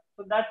gut.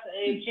 So that's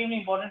an extremely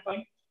important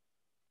point.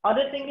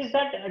 Other thing is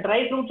that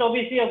dry fruits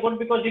obviously are good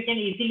because you can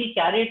easily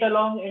carry it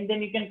along and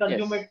then you can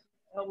consume it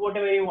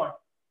whatever you want.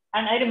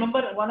 And I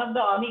remember one of the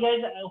army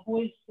guys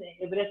who is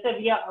Everest,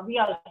 we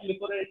asked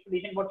before an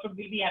expedition, what should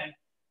we be having?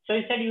 So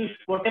he said,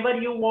 whatever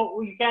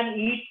you can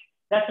eat,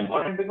 that's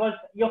important, because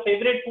your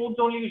favorite foods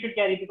only you should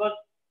carry, because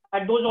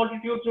at those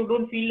altitudes you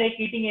don't feel like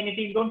eating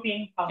anything, you don't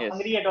feel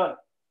hungry at all.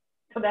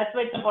 So that's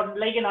why it's important.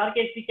 Like in our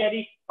case, we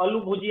carry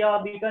aloo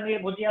bhujia, bikaner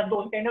bhujia,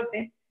 those kind of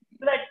things.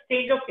 So that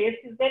change of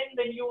taste is there,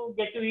 then you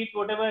get to eat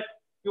whatever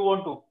you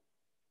want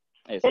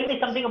to. Tell me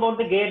something about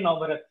the gear now,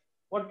 Bharat.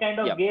 What kind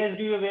of gears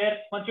do you wear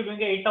once you're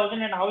doing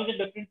 8,000, and how is it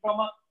different from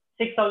a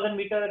 6,000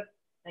 meter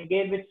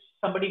gear which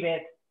somebody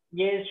wears?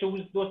 Gears,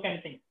 shoes, those kind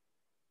of things.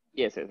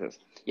 Yes.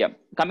 Yeah.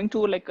 Coming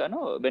to like,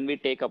 when we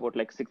take about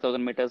like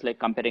 6,000 meters, like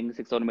comparing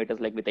 6,000 meters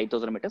like with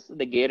 8,000 meters,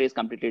 the gear is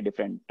completely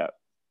different.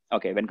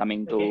 Okay, when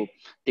coming to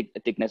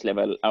thickness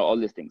level, all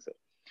these things.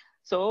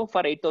 So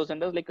for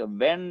 8,000, like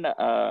when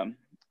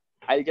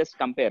I'll just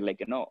compare,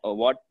 like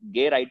what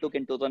gear I took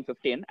in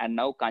 2015 and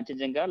now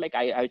Kanchenjunga, like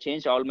I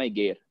changed all my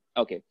gear.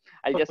 Okay,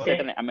 I'll just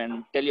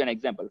tell you an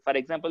example. For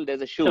example,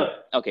 there's a shoe. Sure.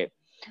 Okay,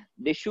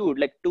 the shoe,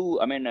 like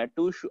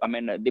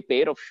the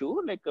pair of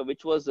shoe, like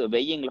which was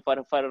weighing for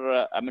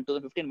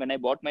 2015 when I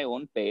bought my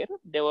own pair,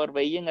 they were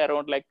weighing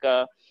around like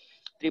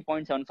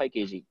 3.75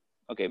 kg.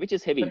 okay, which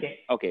is heavy. Okay.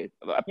 Okay,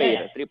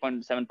 Yeah.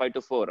 3.75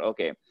 to 4.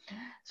 Okay,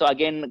 so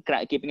again,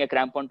 keeping a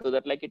crampon to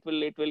that, like it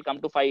will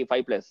come to 5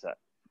 plus.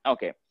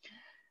 Okay,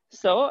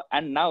 so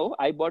and now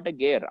I bought a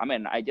gear. I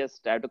mean, I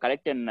just have to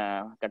collect in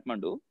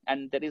Kathmandu,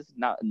 and there is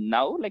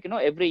now like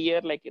every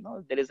year, like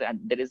there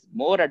is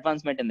more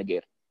advancement in the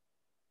gear.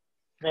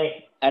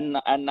 Right. And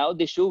now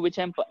the shoe which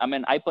I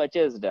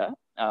purchased,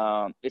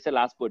 it's a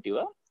La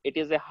Sportiva. It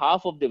is a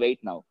half of the weight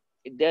now.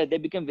 They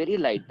became very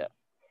light.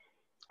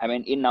 I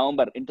mean, in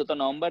 2000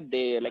 November,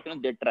 they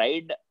they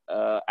tried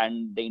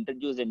and they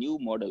introduced a new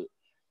model.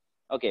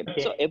 Okay,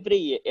 so every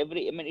year, I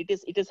mean,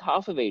 it is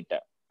half a weight.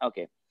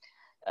 Okay,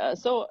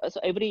 so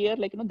every year,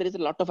 like there is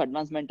a lot of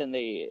advancement in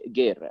the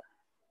gear.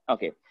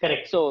 Okay,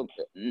 Correct. so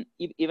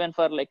even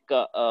for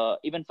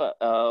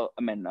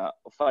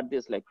for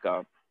this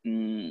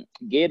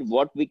gear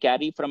what we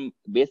carry from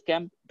base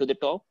camp to the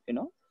top,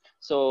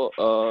 so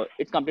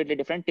it's completely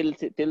different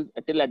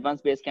till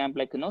advanced base camp,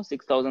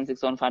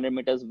 6,500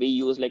 meters. We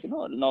use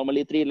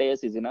normally 3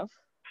 layers is enough.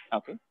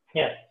 Okay.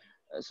 Yeah.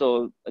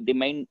 So the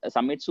main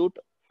summit suit,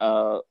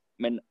 from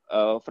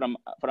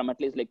at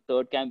least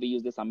third camp we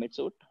use the summit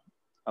suit.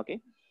 Okay,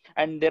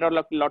 and there are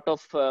lot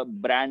of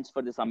brands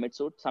for the summit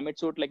suit.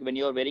 Like when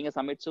you are wearing a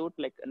summit suit,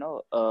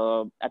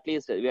 at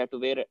least we have to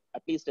wear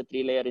at least a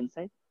 3 layer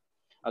inside.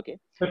 Okay.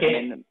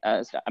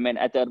 I mean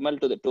a thermal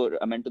to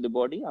the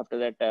body. After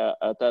that,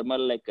 a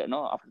thermal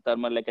after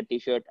thermal a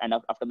t-shirt, and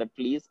after that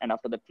fleece, and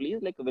after that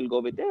fleece we'll go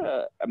with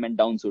the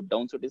down suit.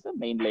 Down suit is the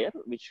main layer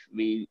which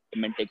we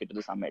take it to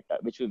the summit,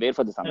 which we wear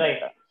for the summit.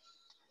 Right.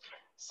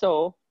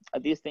 So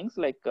these things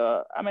there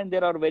are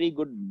very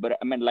good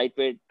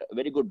lightweight,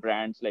 very good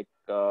brands like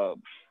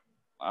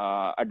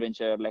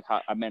Adventure,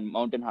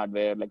 Mountain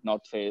Hardware,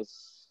 North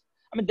Face.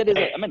 I mean, there is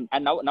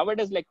and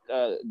nowadays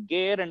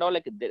gear and all,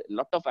 a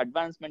lot of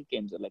advancement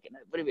came. So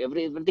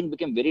everything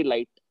became very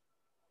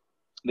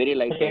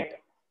lightweight.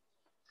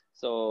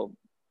 So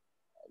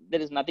there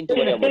is nothing to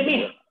worry about the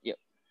gear. Yeah.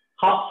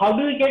 How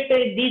do you get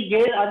these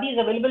gears? Are these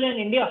available in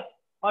India,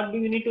 or do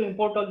you need to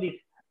import all these?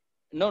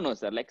 No,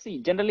 sir.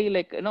 Generally,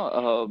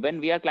 when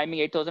we are climbing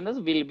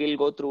 8,000, we'll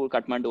go through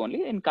Kathmandu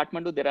only. In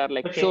Kathmandu, there are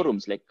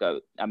showrooms.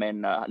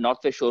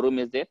 North Face showroom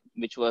is there,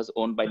 which was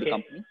owned by the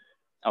company.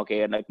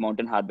 Okay, and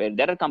Mountain Hardware.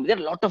 There are a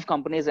lot of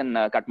companies in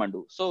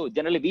Kathmandu. So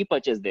generally, we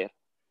purchase there.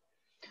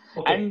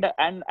 Okay.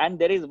 And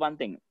there is one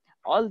thing.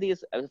 All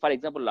these, for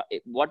example,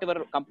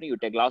 whatever company you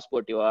take, La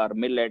Sportiva or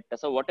Millet,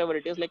 so whatever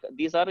it is,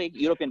 these are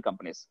European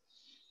companies.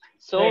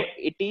 So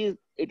it is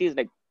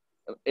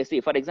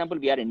see, for example,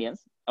 we are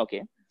Indians.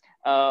 Okay.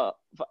 I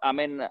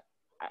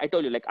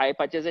told you, I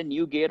purchased a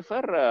new gear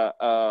for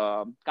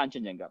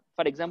Kanchenjunga.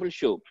 For example,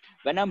 shoe.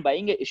 When I'm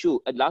buying a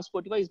shoe, a La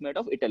Sportiva is made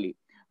of Italy.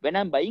 When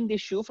I'm buying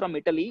this shoe from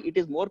Italy, it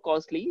is more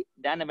costly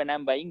than when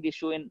I'm buying this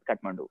shoe in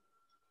Kathmandu.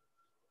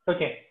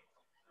 Okay.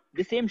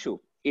 The same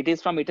shoe. It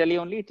is from Italy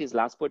only. It is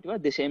La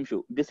Sportiva, the same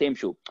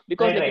shoe.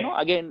 Because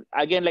again,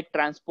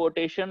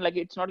 transportation,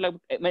 it's not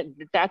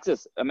the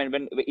taxes.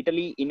 When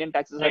Indian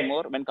taxes are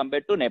more when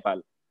compared to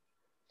Nepal.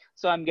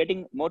 So I'm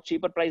getting more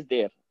cheaper price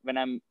there when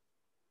I'm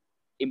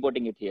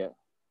importing it here.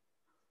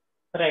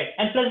 Right.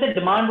 And plus the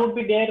demand would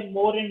be there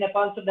more in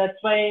Nepal. So that's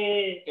why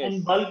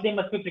in bulk they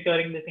must be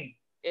procuring the thing.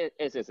 Yes.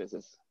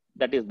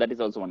 That is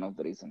also one of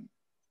the reasons.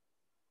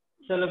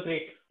 Chalo,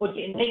 great.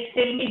 Okay. Next,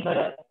 tell me,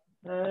 Bharath.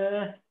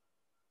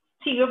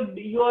 See,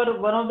 you are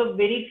one of the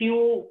very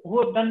few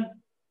who have done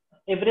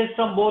Everest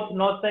from both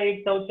north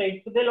side, south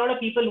side. So there are a lot of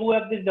people who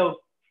have this doubt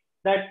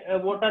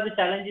that what are the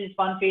challenges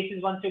one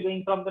faces once you're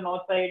going from the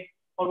north side,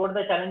 or what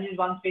are the challenges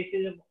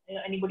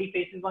anybody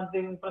faces once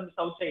they're going from the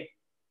south side.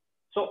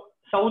 So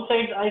south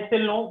side, I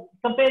still know.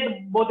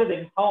 Compare both of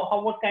them.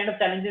 What kind of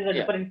challenges are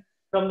different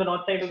from the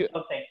north side to the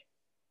south side?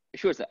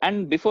 Sure, sir.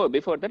 And before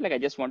that, I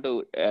just want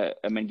to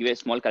give a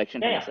small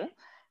correction here, sir.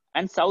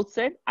 And south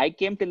side, I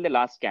came till the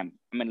last camp.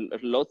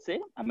 Lhotse.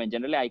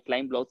 Generally I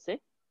climb Lhotse.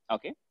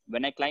 Okay.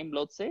 When I climb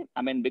Lhotse,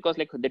 because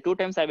the 2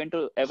 times I went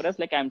to Everest,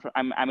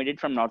 I made it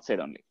from north side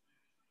only.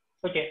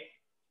 Okay.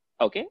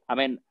 Okay.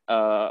 When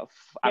I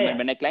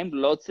climbed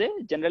Lhotse,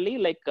 generally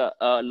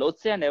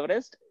Lhotse and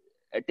Everest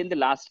till the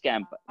last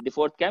camp, the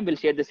 4th camp will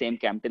share the same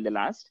camp till the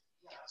last.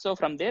 So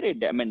from there,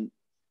 in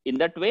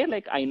that way,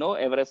 I know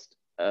Everest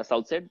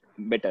south side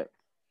better.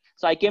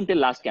 So I came till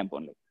last camp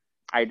only.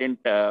 I didn't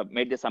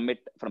make the summit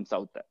from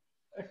south.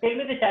 Tell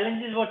me the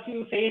challenges what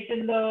you face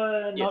in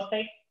the north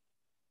side.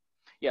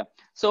 Yeah.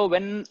 So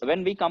when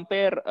we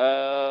compare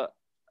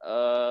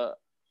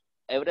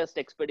Everest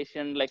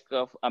expedition,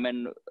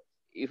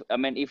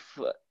 if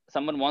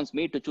someone wants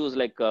me to choose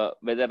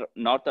whether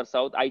north or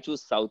south, I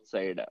choose south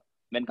side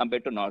when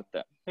compared to north.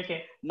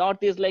 Okay.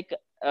 North is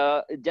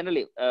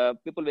generally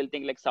people will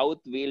think south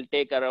will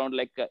take around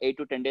 8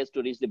 to 10 days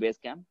to reach the base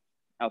camp.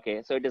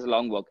 Okay, so it is a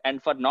long walk.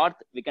 And for north,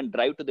 we can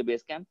drive to the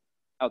base camp.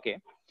 Okay.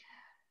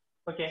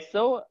 Okay.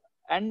 So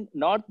And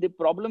north, the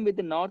problem with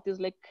the north is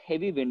like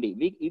heavy windy.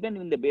 We even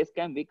in the base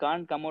camp, we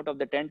can't come out of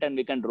the tent and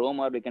we can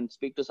roam or we can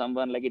speak to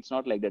someone. Like it's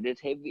not like that.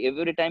 It's heavy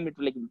every time. It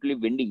will be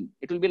windy.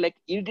 It will be like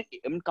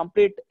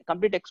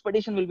complete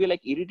expedition will be like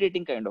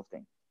irritating kind of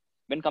thing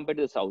when compared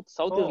to the south.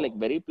 South is like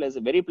very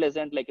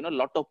pleasant. Like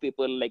lot of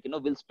people like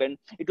will spend.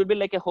 It will be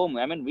like a home.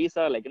 I mean, we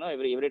saw like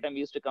every time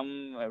we used to come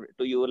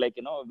to you like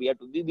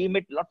we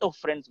met lot of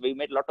friends. We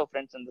met lot of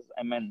friends in this.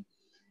 I mean,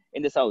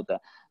 in the south,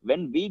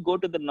 when we go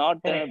to the north,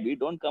 we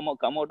don't come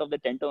out of the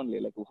tent only.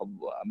 Like I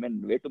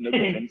mean, where to make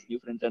the friends, new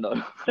friends and all.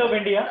 So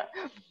windy, yeah.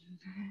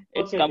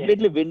 It's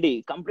completely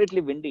windy.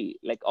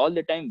 Like all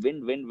the time,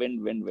 wind.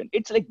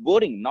 It's like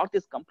boring. North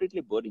is completely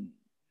boring.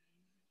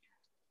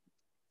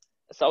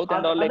 South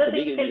and all like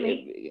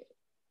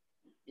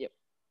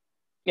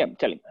yeah,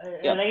 tell him.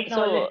 Right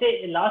now, let's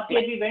say last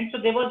year we went, so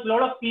there was a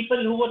lot of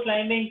people who were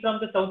climbing from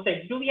the south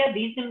side. Do we have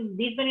these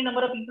many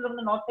number of people from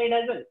the north side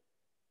as well?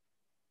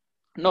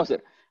 No, sir.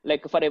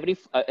 Like for every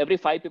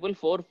 5 people,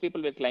 4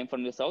 people will climb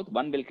from the south,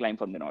 1 will climb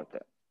from the north.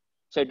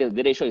 So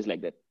the ratio is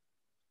like that.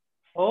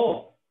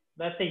 Oh,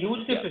 that's a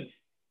huge difference.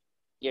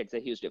 Yeah, it's a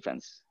huge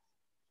difference.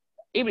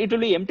 It will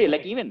be empty.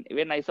 Like even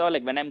when I saw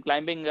like when I'm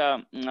climbing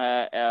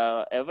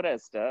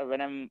Everest, when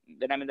I'm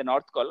in the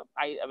north column,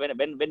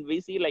 when we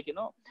see like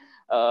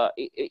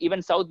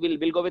even south will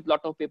go with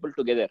lot of people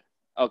together.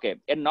 Okay,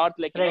 and north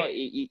like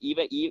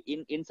even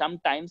in some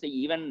times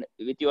even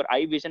with your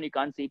eye vision you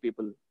can't see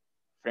people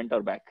front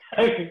or back.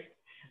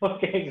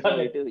 Okay, got so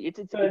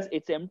it.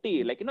 It's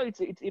empty. Like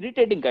it's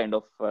irritating kind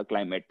of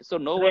climate. So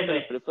no one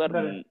will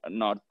prefer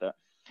north.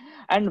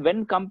 And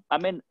when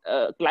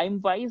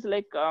climb wise,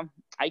 like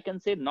I can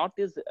say north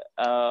is.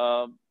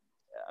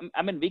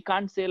 I mean, we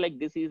can't say like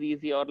this is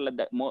easy or like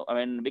that. More, I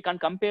mean, we can't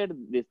compare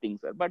these things.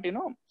 But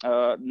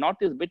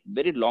north is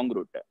very long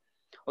route.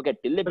 Okay,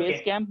 till the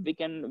base camp we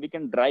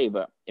can drive.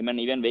 I mean,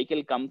 even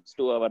vehicle comes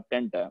to our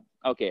tent.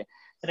 Okay,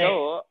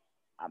 so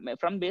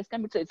from base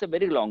camp it's a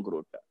very long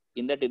route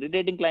in that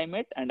irritating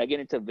climate, and again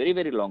it's a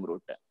very long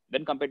route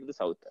when compared to the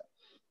south.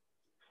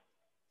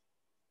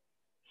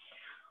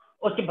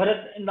 Okay,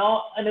 Bharath,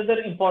 now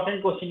another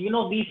important question.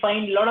 We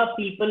find a lot of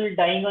people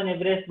dying on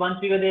Everest. Once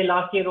we were there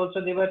last year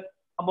also, there were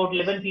about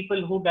 11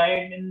 people who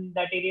died in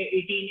that area,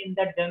 18 in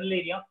that general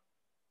area.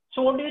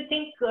 So what do you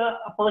think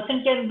a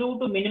person can do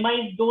to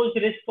minimize those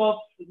risks of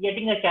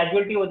getting a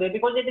casualty over there?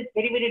 Because it is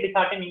very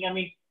disheartening. I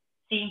mean,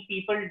 seeing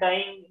people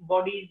dying,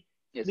 bodies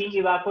being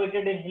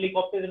evacuated in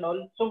helicopters and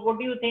all. So what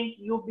do you think?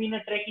 You've been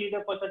a trek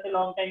leader for such a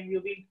long time.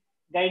 You've been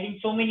guiding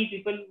so many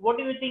people. What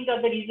do you think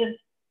are the reasons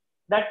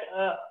that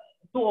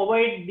to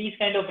avoid these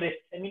kind of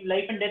risks? I mean,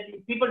 life and death,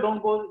 people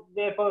don't go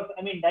there for,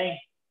 dying.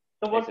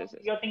 So what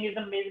you think is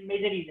the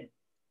major reason?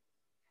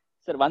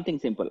 Sir, one thing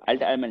simple.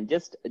 I mean,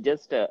 just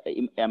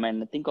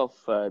think of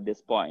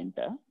this point.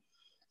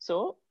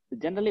 So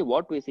generally,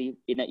 what we see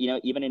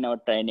even in our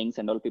trainings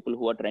and all people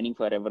who are training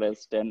for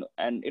Everest and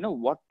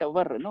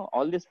whatever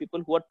all these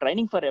people who are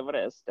training for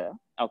Everest,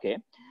 okay,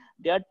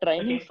 they are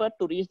training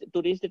to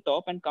reach the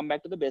top and come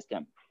back to the base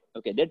camp.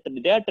 Okay,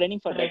 they are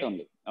training for that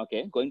only.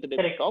 Okay, going to the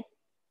top.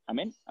 I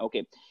mean,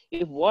 okay,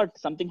 if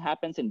something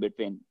happens in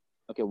between,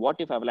 okay, what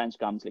if avalanche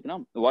comes? Like,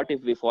 what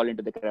if we fall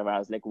into the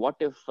crevasse? Like, what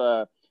if,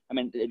 I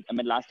mean,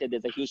 last year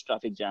there's a huge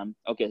traffic jam.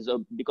 Okay,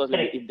 so because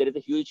if there is a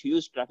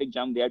huge traffic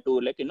jam, they have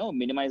to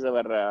minimize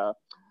our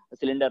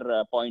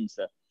cylinder points.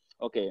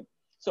 Okay,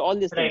 so all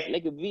these things,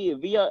 like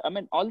we are, I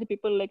mean, all the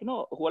people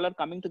who are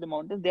coming to the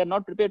mountains, they are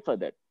not prepared for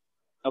that.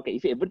 Okay,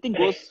 if everything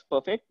goes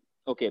perfect,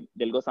 okay,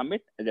 they'll go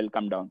summit, they'll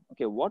come down.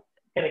 Okay, what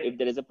if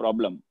there is a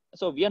problem?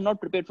 So we are not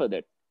prepared for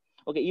that.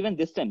 Okay, even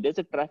this time there's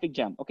a traffic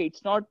jam. Okay,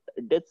 it's not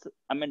deaths.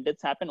 I mean,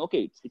 deaths happen.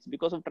 Okay, it's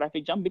because of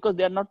traffic jam because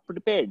they are not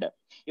prepared.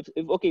 If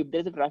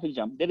there's a traffic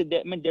jam, they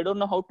don't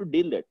know how to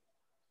deal that.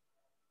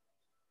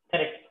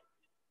 Correct.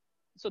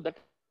 So that's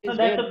a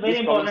very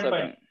important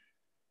point.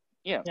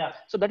 Yeah.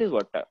 So that is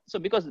what. So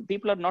because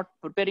people are not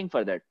preparing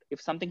for that. If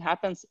something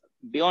happens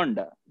beyond,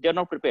 they are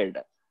not prepared.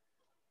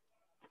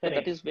 So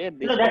that is where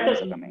these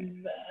problems are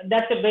coming.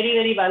 That's a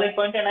very valid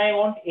point, and I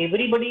want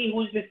everybody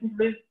who's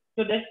listening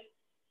to this.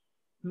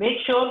 Make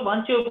sure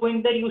once you're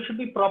going there, you should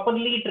be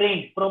properly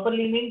trained.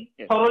 Properly means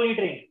thoroughly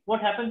trained.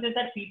 What happens is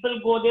that people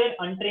go there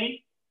untrained.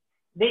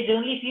 They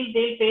generally feel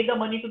they'll pay the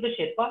money to the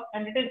Sherpa,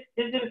 and it is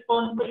his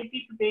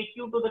responsibility to take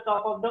you to the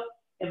top of the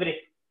Everest.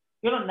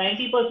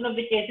 90% of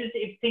the cases,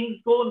 if things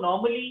go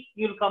normally,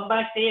 you'll come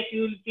back safe,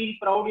 you'll feel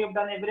proud you've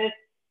done Everest,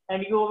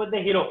 and you were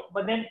the hero.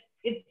 But then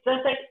it's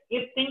just that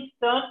if things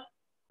turn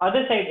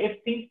other side,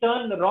 if things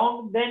turn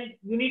wrong, then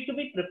you need to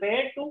be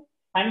prepared to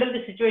handle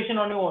the situation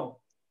on your own.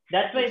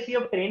 That's why if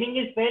your training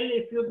is well,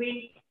 if you've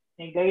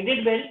been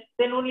guided well,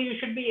 then only you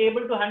should be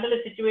able to handle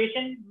a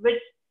situation which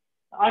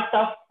are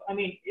tough. I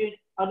mean,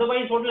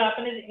 otherwise what will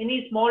happen is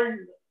any small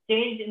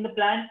change in the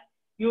plan,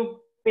 you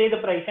pay the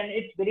price. And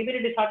it's very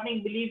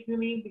disheartening, believe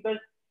me, because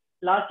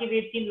last year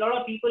we've seen a lot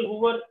of people who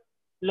were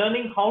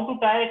learning how to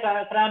tie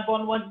a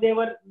crampon once they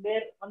were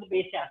there on the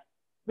base camp,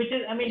 which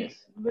is,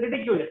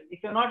 ridiculous.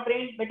 If you're not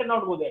trained, better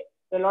not go there.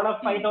 There are a lot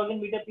of 5,000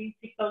 meter peak,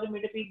 6,000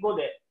 meter peak, go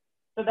there.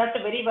 So that's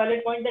a very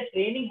valid point, that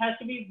training has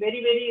to be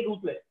very, very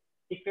ruthless.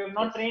 If you have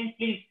not Yes. trained,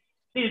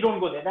 please don't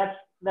go there.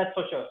 That's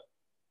for sure.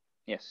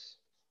 Yes.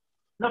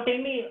 Now tell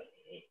me,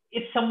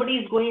 if somebody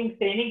is going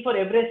training for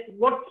Everest,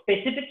 what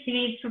specific he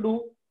needs to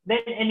do than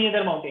any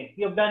other mountain?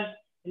 You have done,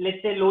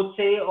 let's say,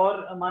 Lhotse or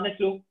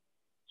Manaslu.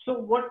 So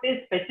what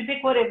is specific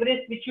for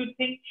Everest which you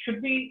think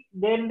should be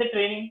there in the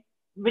training,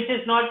 which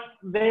is not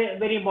very,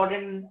 very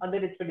important in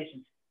other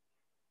expeditions?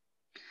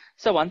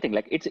 So one thing,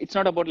 like it's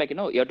not about like, you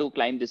know, you have to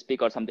climb this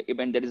peak or something.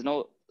 Even there is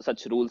no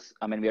such rules.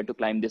 I mean, we have to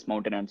climb this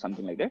mountain and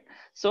something like that.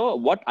 So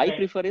what I Right.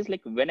 prefer is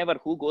like whenever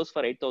who goes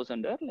for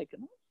 8,000, like, you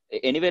know,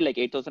 anyway, like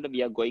 8,000,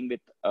 we are going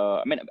with.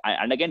 I mean,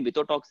 and again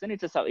without oxygen,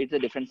 it's a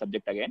different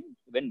subject again.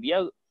 When we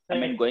are, I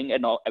mean,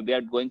 we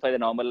are going for the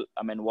normal.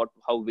 I mean,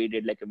 how we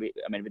did, like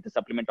I mean, with the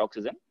supplement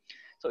oxygen.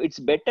 So it's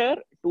better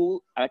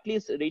to at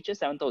least reach a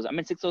 7,000. I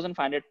mean,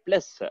 6,500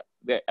 plus.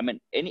 I mean,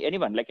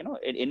 anyone, like, you know,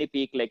 any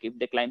peak, like if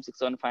they climb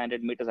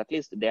 6,500 meters, at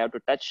least they have to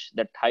touch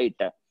that height.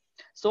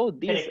 So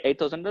these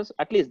 8,000ers,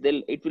 at least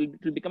it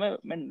will become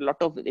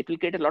it will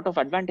create a lot of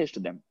advantage to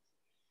them.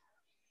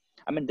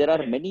 I mean, there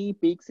are many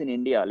peaks in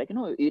India, like, you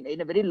know, in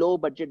a very low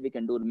budget, we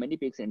can do many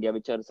peaks in India,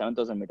 which are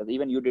 7,000 meters.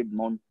 Even you did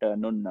Mount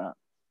Nun.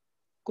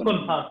 Kun we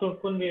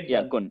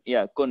have done.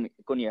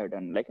 Kun you have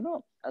done, like, you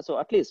know, so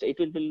at least it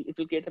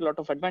will create a lot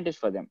of advantage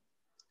for them.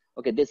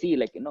 Okay, they see,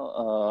 like, you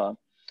know,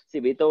 see,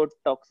 without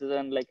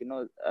oxygen, like, you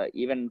know,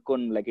 even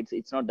Kun, like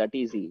it's not that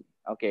easy.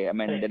 Okay, I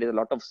mean, there is a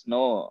lot of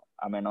snow.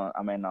 I mean,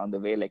 on the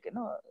way, like, you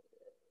know,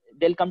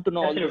 they'll come to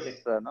know all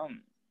this.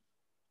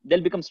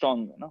 They'll become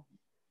strong. You know,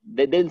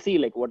 they'll see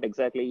like what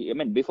exactly. I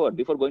mean, before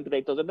going to the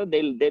 8,000,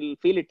 they'll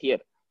feel it here.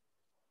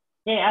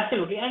 Yeah,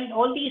 absolutely. And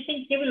all these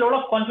things give a lot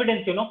of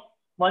confidence, you know.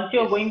 Once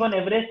you're going on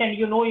Everest and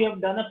you know you have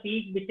done a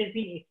peak which has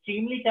been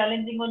extremely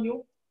challenging on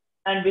you,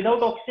 and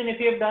without oxygen, if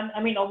you have done,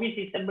 I mean,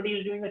 obviously somebody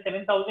who's doing a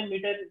 7,000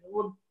 meters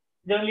would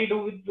generally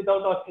do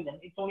without oxygen.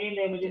 It's only in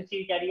the emergency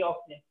you carry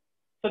oxygen.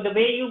 So the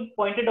way you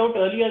pointed out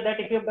earlier, that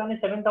if you have done a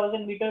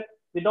 7,000 meters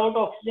without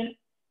oxygen,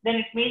 then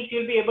it means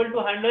you'll be able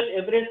to handle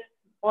Everest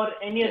or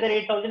any other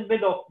 8,000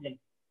 with oxygen.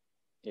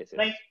 Yes.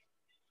 Right?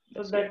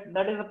 So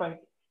that is the point.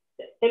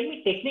 Tell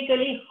me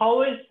technically,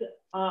 how is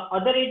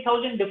other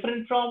 8,000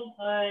 different from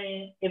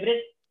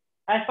Everest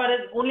as far as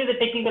only the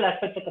technical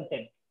aspects are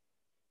concerned?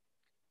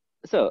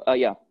 So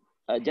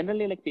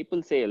generally, like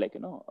people say, like,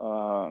 you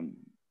know,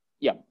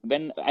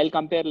 when I'll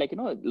compare, like, you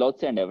know,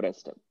 Lhotse and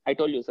Everest, I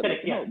told you, sir,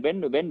 like, you know,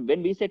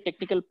 when we say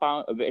technical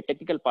part,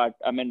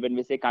 I mean, when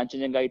we say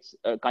Kanchenjunga,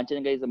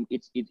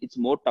 it's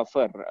more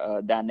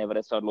tougher than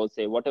Everest or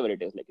Lhotse, whatever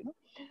it is, like, you know.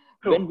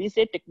 True. When we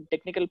say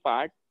technical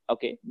part,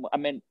 okay, I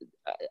mean,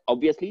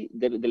 obviously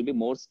there'll be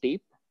more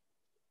steep.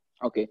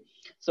 Okay,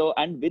 so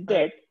and with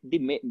that,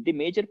 the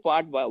major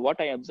part,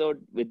 what I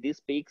observed with these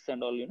peaks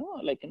and all, you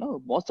know, like, you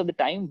know, most of the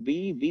time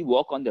we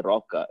walk on the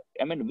rock.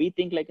 I mean, we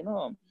think, like, you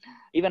know,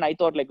 even I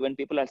thought, like, when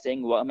people are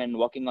saying, I mean,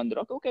 walking on the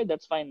rock, okay,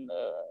 that's fine.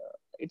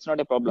 It's not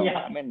a problem.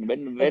 I mean,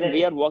 when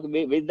we are walking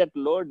with that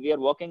load, we are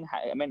walking.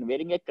 I mean,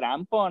 wearing a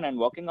crampon and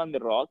walking on the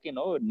rock, you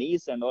know,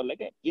 knees and all,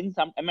 like in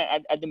some. I mean,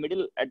 at the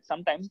middle, at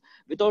sometimes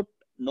without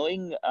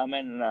knowing. I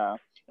mean,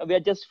 we are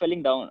just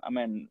falling down. I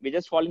mean, we're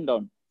just falling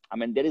down. I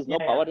mean, there is no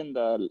power in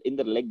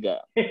the leg.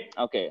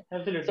 Okay,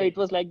 absolutely. So it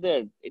was like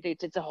that.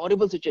 It's a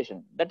horrible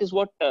situation. That is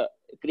what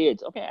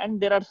creates. Okay,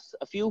 and there are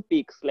a few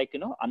peaks, like,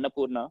 you know,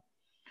 Annapurna,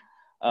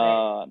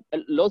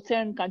 Lhotse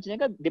and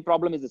Kanchenjunga. The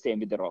problem is the same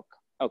with the rock.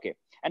 Okay,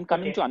 and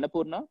coming to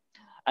Annapurna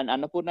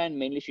and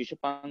mainly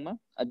Shishapangma,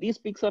 these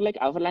peaks are like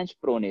avalanche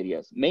prone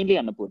areas. Mainly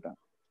Annapurna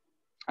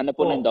and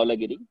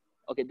Dhaulagiri.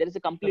 Okay, there is a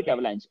complete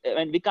avalanche. I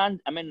mean, we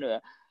can't. I mean,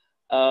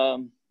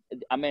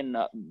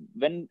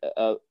 when.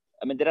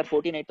 I mean, there are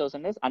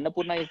 14,800.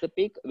 Annapurna is the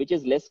peak which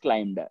is less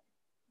climbed.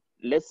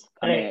 Less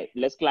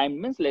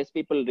climbed means less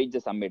people reach the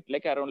summit.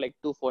 Like around like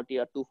 240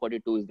 or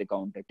 242 is the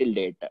count till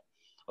date.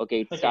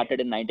 Okay, it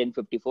started in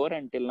 1954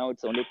 and till now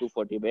it's only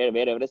 240.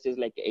 Where Everest is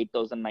like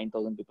 8,000,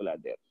 9,000 people are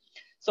there.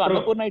 So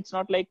Annapurna, it's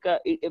not like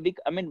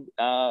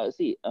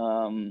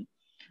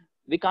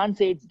we can't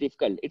say it's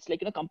difficult. It's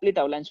like in a complete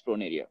avalanche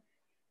prone area.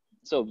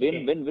 So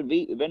when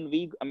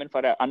we I mean,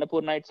 for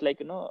Annapurna, it's like,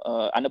 you know,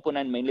 Annapurna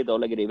and mainly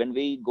Dhaulagiri. When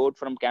we go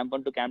from Camp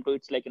 1 to Camp 2,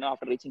 it's like, you know,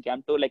 after reaching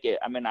Camp 2, like,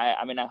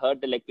 I heard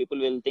that, like, people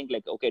will think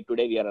like, okay,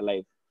 today we are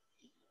alive.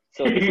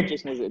 So the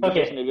situation will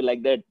be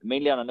like that,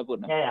 mainly on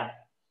Annapurna.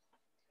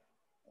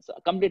 So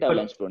complete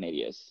avalanche prone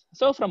areas.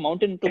 So from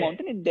mountain to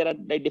mountain, there are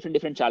like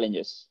different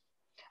challenges.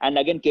 And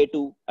again,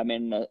 K2, I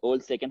mean,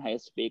 old second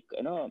highest peak,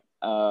 you know,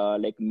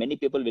 like many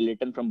people will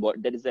return from,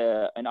 there is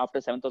and after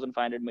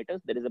 7,500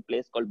 meters, there is a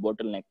place called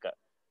Bottleneck.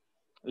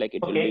 Like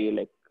it will be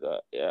like,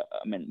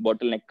 I mean,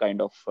 bottleneck kind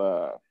of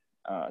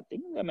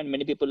thing. I mean,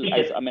 many people,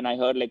 I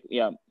heard like,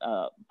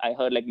 I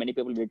heard like many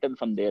people return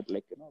from there,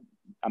 like, you know,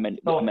 I mean,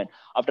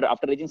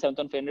 after reaching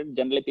 7,500,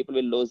 generally people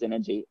will lose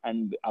energy.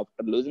 And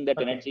after losing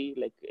that energy,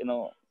 like, you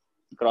know,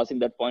 crossing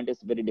that point is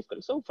very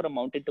difficult. So from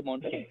mountain to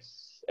mountain,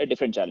 it's a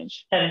different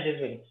challenge.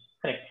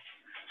 Correct.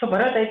 So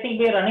Bharat, I think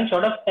we are running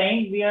short of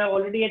time. We are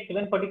already at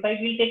 7:45.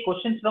 We'll take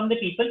questions from the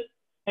people.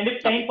 And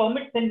if time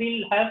permits, then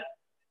we'll have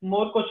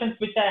more questions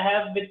which I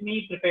have with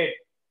me prepared.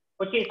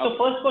 Okay, so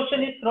first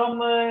question is from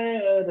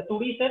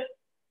Ratudi sir.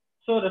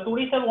 So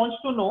Ratudi sir wants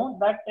to know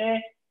that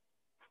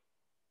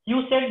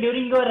you said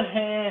during your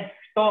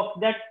talk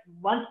that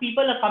once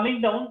people are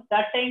coming down,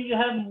 that time you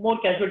have more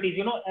casualties.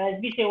 As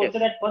we say also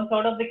that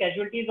 1/3 of the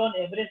casualties on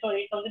Everest or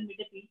 8,000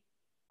 meter peak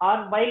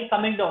are while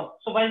coming down.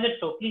 So why is it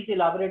so? Please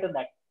elaborate on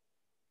that.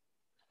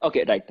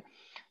 Okay, right.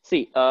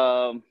 See,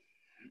 one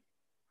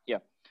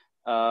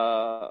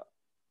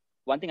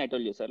thing I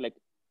told you, sir, like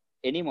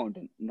any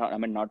mountain,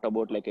 not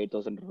about like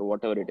 8,000 or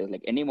whatever it is,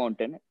 like any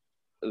mountain,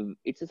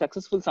 it's a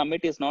successful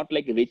summit is not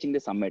like reaching the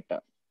summit.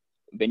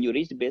 When you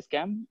reach the base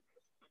camp,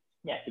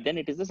 then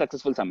it is a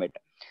successful summit.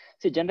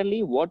 See,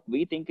 generally what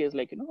we think is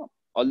like,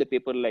 all the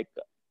people like,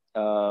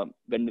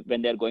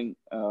 when they're going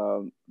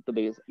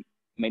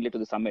mainly to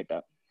the summit.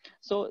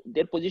 So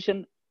their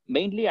position,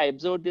 mainly I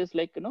observed this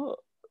like,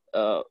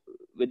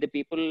 with the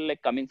people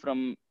like coming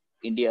from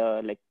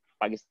India, like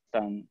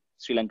Pakistan,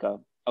 Sri Lanka.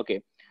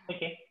 Okay.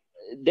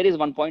 There is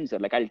one point, sir,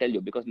 like I'll tell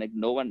you, because like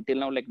no one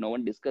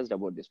discussed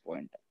about this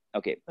point.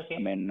 Okay. I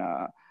mean,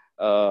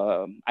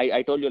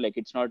 I told you like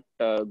it's not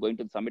going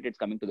to the summit, it's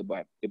coming to the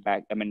back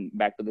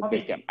to the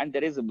base camp. And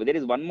there is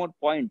one more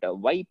point,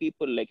 why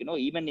people like,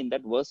 even in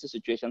that worst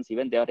situations,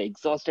 even they are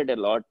exhausted a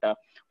lot,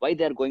 why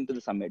they are going to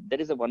the summit.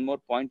 There is one more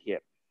point here.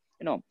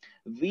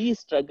 We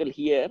struggle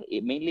here,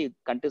 mainly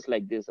countries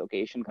like this, okay,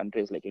 Asian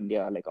countries like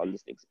India, like all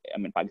these things,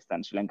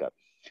 Pakistan, Sri Lanka.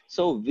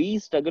 So we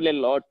struggle a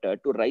lot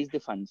to raise the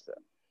funds.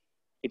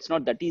 It's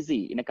not that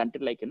easy in a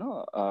country like,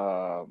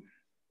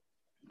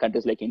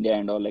 countries like India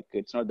and all, like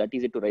it's not that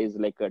easy to raise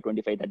like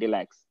 25-30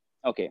 lakhs.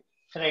 Okay.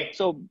 Right.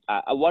 So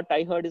what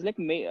I heard is like,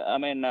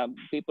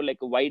 people like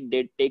why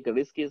they take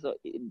risk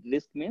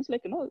means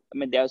like,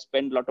 they have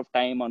spent a lot of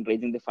time on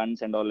raising the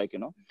funds and all, like,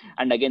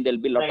 and again, there'll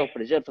be a lot of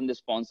pressure from the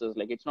sponsors.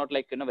 Like, it's not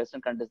like,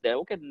 Western countries, they're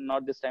okay,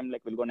 not this time,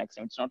 like we'll go next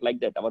time. It's not like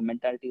that. Our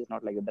mentality is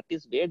not like that. That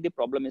is where the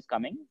problem is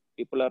coming.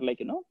 People are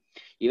like,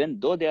 even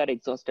though they are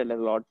exhausted a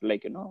lot,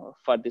 like,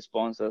 for the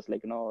sponsors,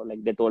 like,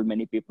 like they told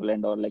many people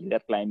and all, like they're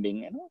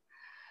climbing,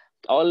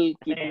 all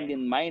keeping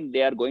in mind,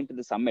 they are going to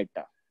the summit.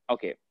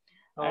 Okay.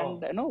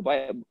 And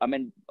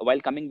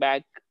while coming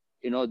back,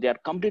 they are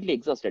completely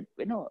exhausted.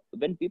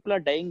 When people are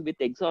dying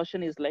with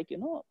exhaustion, is like,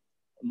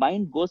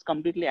 mind goes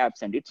completely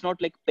absent. It's not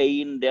like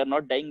pain. They are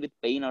not dying with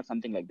pain or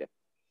something like that.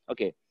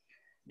 Okay.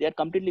 They are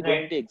completely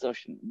going to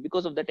exhaustion.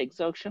 Because of that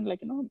exhaustion,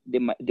 like,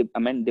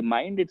 the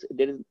mind,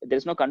 there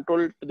is no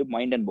control to the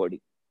mind and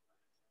body.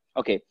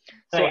 Okay.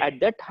 So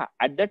at that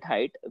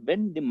height,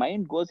 when the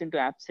mind goes into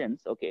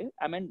absence, okay,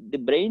 the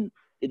brain,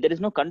 there is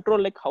no control,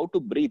 like how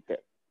to breathe.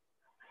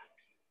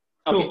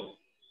 Okay.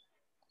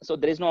 So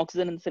there is no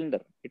oxygen in the cylinder.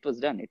 It was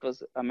done. It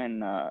was,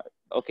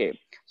 okay.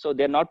 So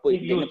they're not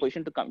in a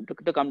position to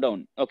come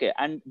down. Okay.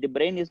 And the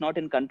brain is not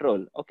in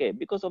control. Okay.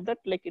 Because of that,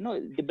 like,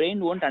 the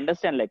brain won't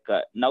understand, like,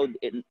 now,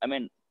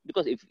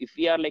 because if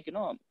we are like,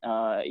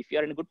 if you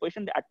are in a good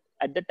position,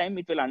 at that time,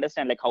 it will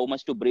understand like how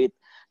much to breathe.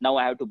 Now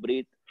I have to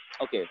breathe.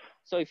 Okay.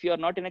 So if you are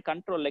not in a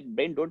control, like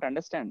brain don't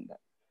understand.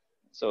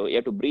 So you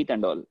have to breathe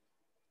and all.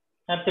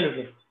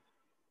 Absolutely.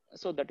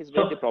 So that is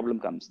where the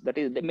problem comes. That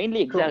is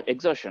mainly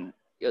exhaustion.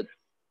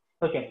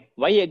 Okay.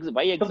 Why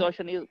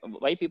exhaustion is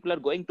why people are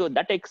going to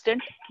that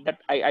extent that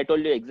I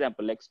told you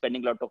example, like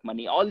spending a lot of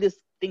money, all these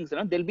things,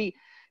 they'll be,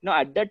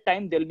 at that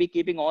time they'll be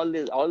keeping all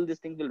these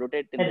things will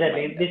rotate in their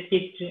mind. This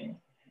keeps.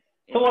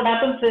 So what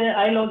happens,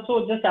 I'll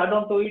also just add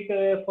on to it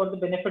for the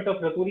benefit of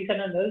Raturi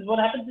and others. What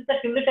happens is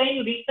that till the time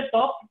you reach the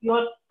top,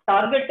 your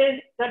target is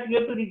that you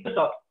have to reach the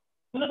top.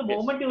 The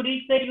moment you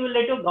reach there, you will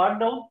let your guard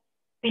down,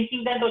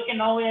 thinking that, okay,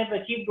 now I have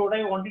achieved what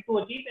I wanted to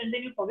achieve, and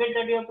then you forget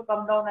that you have to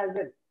come down as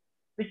well,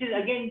 which is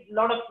again a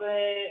lot of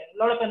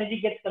energy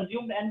gets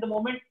consumed. And the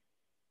moment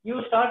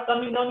you start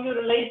coming down, you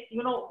realize,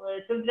 till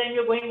the time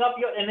you're going up,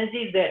 your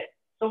energy is there.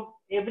 So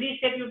every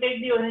step you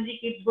take, the energy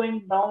keeps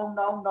going down,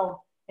 down, down.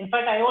 In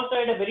fact, I also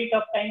had a very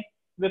tough time.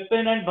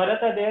 Vipin and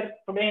Bharath are there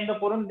today in the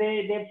forum.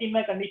 They've seen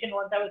my condition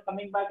once I was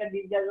coming back, and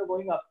these guys were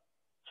going up.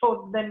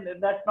 So then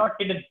that's not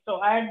hidden. So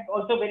I had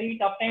also very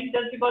tough time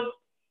just because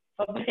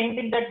of the same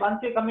thing, that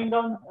once you're coming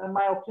down,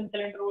 my oxygen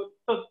cylinder was,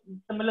 so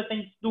similar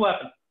things do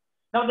happen.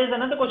 Now there's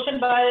another question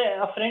by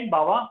a friend,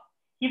 Baba.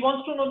 He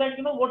wants to know that,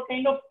 what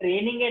kind of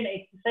training and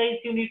exercise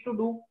you need to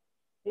do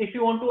if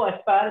you want to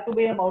aspire to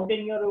be a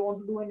mountaineer or you want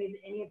to do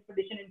any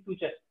expedition in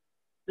future.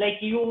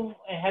 Like you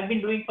have been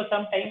doing for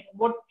some time,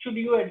 what should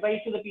you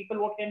advise to the people?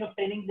 What kind of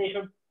training they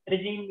should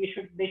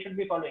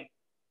be following?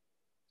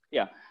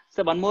 Yeah.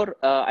 So one more,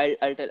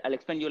 I'll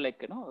explain you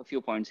like, a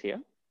few points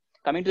here.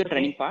 Coming to the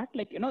training part,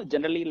 like,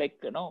 generally like,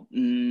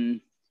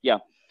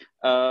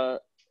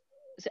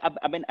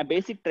 a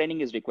basic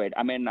training is required.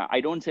 I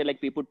don't say like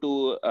people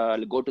to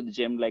go to the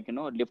gym, like,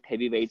 lift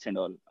heavy weights and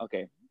all.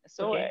 Okay.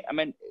 So,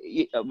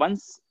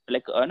 once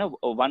like,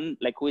 one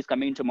like who is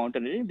coming into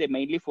mountaineering, they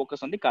mainly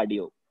focus on the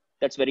cardio.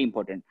 That's very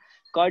important.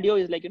 Cardio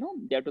is like,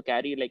 they have to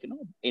carry like,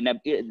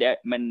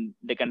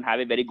 they can have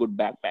a very good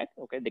backpack.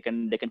 Okay. They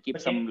can keep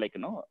some like,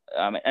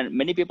 and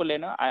many people,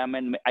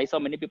 I saw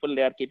many people,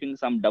 they are keeping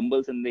some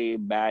dumbbells in the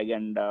bag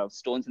and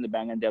stones in the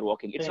bag and they're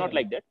walking. It's not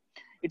like that.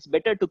 It's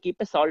better to keep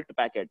a salt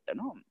packet,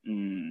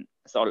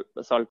 salt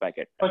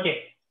packet.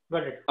 Okay.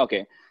 Got it.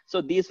 Okay.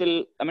 So these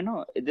will,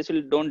 this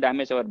will don't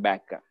damage our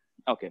back.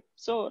 Okay.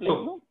 So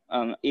like,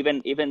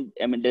 even,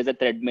 there's a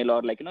treadmill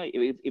or like,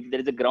 if there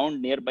is a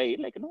ground nearby,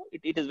 like,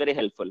 it is very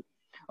helpful.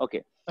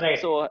 Okay. Right.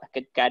 So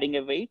carrying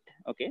a weight,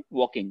 okay,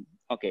 walking.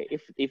 Okay.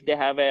 If they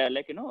have a,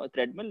 like, a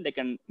treadmill, they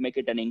can make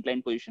it an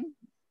inclined position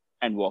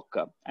and walk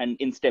up and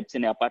in steps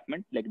in an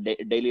apartment, like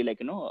daily, like,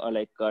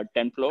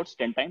 10 floors,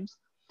 10 times,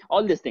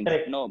 all these things,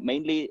 Correct.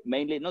 mainly,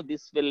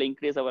 this will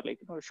increase our, like,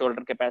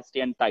 shoulder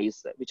capacity and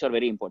thighs, which are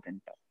very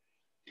important.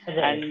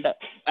 Right.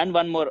 And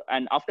one more,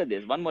 and after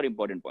this, one more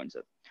important point,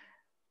 sir.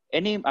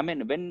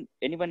 When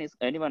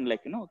anyone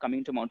like,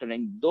 coming to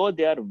mountaineering, though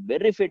they are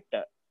very fit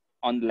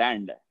on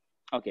land,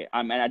 okay,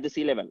 at the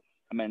sea level,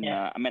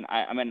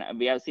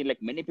 we have seen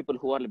like many people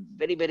who are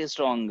very, very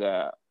strong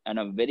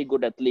and very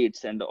good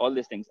athletes and all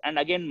these things. And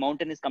again,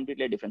 mountain is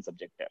completely a different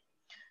subject.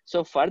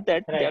 So for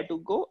that, they have to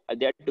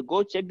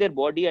go check their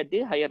body at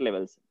the higher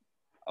levels.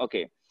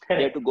 Okay.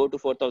 They have to go to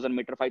 4,000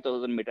 meter,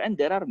 5,000 meter. And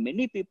there are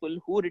many people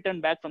who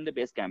return back from the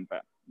base camp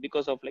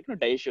because of like,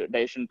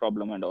 digestion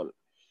problem and all.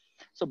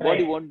 So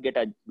body won't get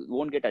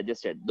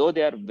adjusted, though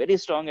they are very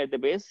strong at the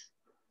base,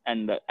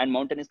 and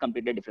mountain is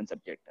completely different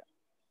subject.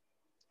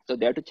 So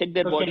they have to check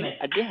their body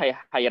at the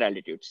higher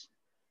altitudes.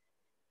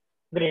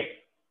 Great.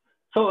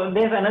 So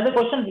there's another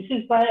question. This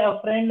is by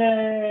a friend,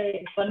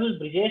 Colonel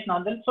Brijesh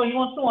Nandal. So he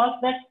wants to ask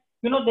that,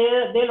 there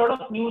are a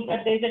lot of news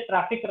that there is a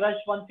traffic rush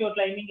once you're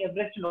climbing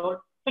Everest Lord.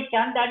 So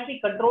can that be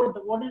controlled?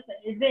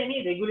 Is there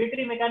any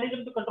regulatory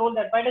mechanism to control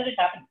that? Why does it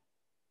happen?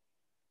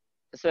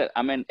 Sir,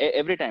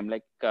 every time,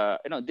 like,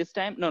 this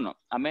time, no.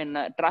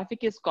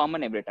 Traffic is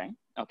common every time.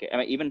 Okay.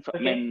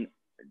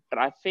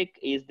 Traffic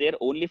is there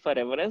only for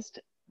Everest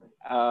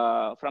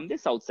from the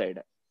south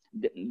side.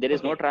 There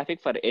is no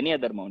traffic for any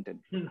other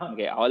mountain.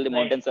 Okay. All the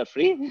mountains are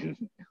free.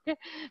 Okay.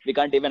 We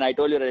can't even, I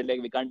told you, right,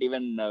 like, we can't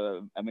even,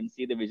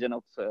 see the vision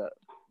of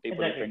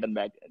people front and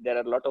back. There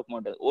are a lot of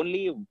mountains.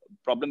 Only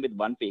problem with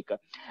one peak.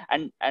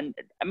 And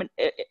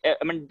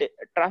the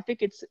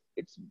traffic, it's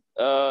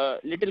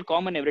little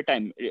common every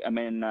time.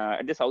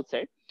 At the south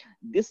side.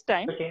 This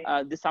time,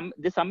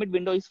 the summit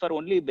window is for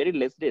only very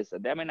less days.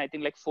 I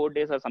think like 4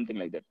 days or something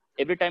like that.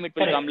 Every time it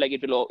will come, like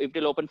it will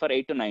open for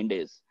 8 to 9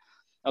 days.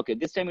 Okay,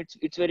 this time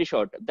it's very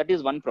short. That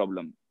is one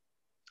problem.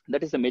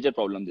 That is a major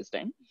problem this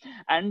time.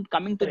 And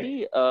coming to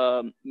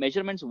the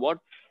measurements,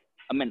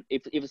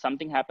 if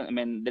something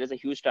happens, there is a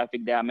huge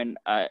traffic there.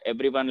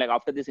 Everyone, like,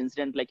 after this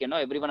incident, like,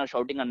 everyone are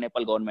shouting on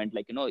Nepal government,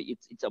 like,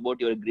 it's about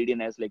your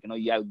greediness, like,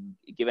 you have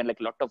given like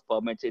a lot of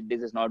permits.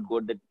 This is not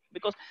good.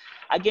 Because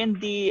again,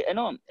 the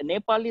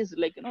Nepal is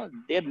like,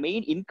 their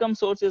main income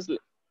source is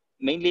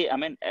mainly,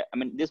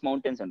 these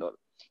mountains and all.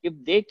 If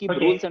they keep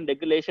rules and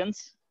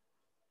regulations,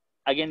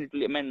 again,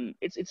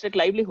 it's like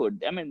livelihood.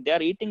 They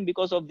are eating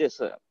because of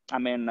this.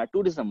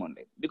 Tourism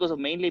only,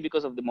 mainly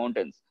because of the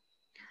mountains.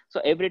 So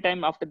every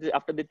time after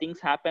the things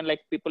happen, like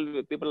people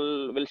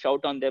will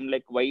shout on them,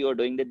 like, why you're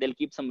doing that? They'll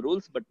keep some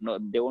rules, but no,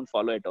 they won't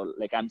follow at all.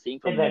 Like I'm seeing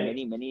from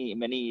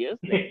many years,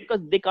 like,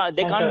 because they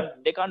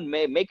can't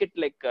make it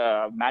like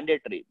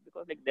mandatory,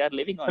 because like they are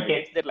living on it.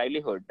 It's their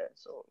livelihood.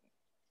 So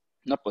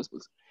not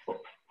possible.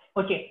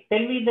 Okay, tell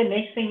me the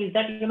next thing is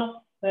that,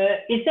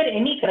 is there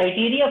any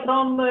criteria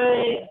from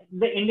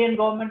the Indian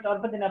government or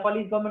for the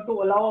Nepalese government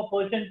to allow a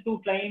person to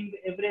climb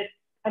Everest?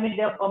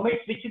 There are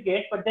permits which you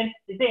get, but then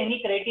is there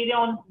any criteria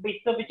on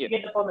basis of which you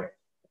get the permit?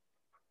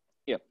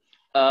 Yeah.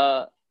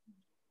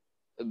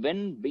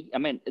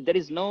 There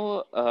is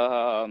no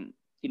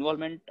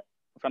involvement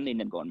from the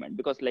Indian government,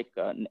 because like,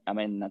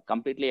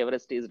 completely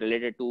Everest is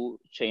related to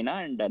China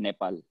and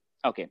Nepal.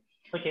 Okay.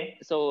 Okay.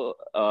 So,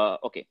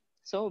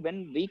 So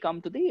when we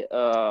come to the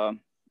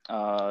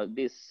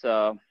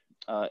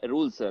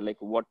rules, like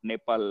what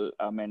Nepal,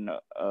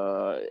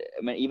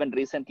 even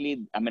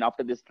recently,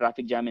 after this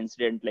traffic jam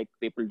incident, like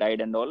people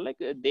died and all, like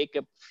they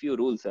kept few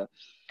rules,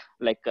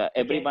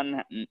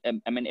 everyone,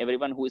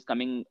 everyone who is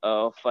coming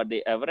for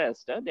the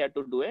Everest, they have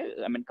to do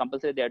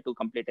compulsory, they have to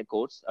complete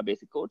a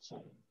basic course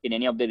in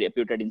any of the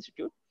reputed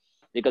institute,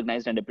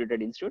 recognized and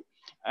reputed institute,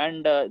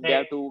 and they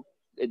have to,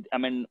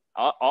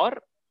 or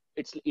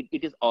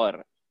it is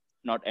or,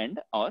 not end,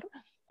 or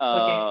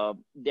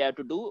they have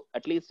to do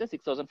at least a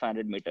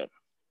 6,500 meter.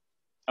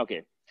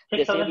 Okay.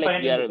 They say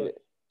like we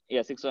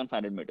are,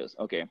 6,500 meters.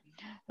 Okay.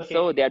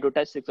 So they have to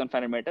touch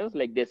 6,500 meters.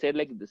 Like they said,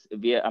 like this,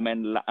 we are,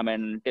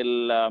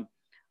 till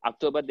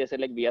October, they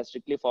said like we are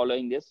strictly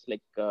following this.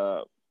 Like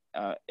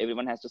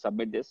everyone has to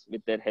submit this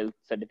with their health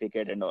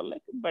certificate and all.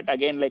 Like, but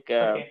again, like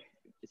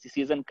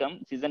season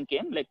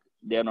came, like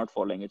they are not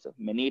following it. So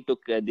many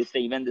took this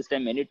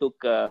time, many took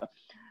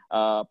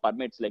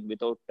permits like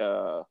without.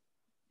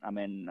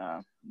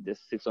 This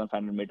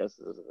 6,500 meters,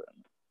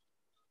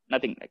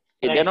 nothing like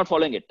they're not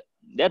following it.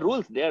 There are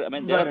rules. There are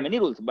many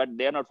rules, but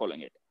they are not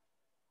following it.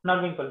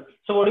 Not being followed.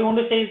 So what you want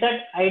to say is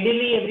that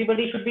ideally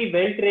everybody should be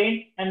well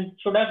trained and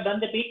should have done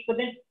the peak, but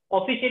then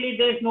officially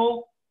there is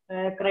no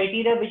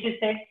criteria which is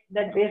set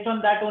that based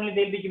on that only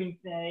they'll be giving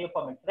your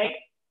permits, right?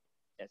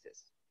 Yes,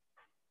 yes.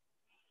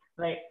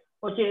 Right.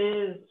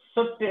 Okay.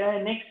 So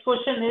next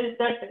question is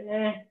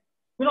that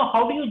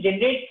how do you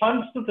generate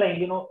funds to climb?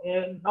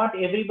 Not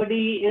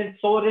everybody is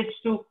so rich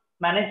to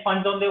manage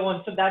funds on their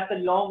own, so that's a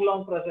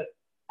long process,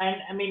 and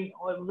I mean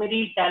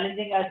very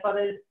challenging as far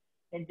as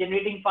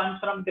generating funds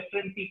from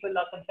different people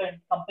are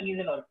concerned, companies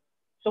and all.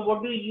 So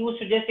what do you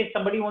suggest if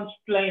somebody wants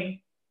to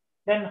climb?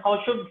 Then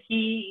how should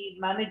he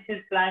manage his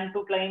plan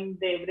to climb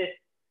the Everest?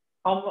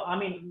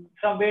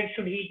 From where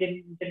should he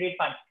generate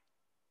funds?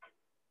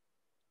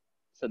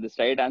 So the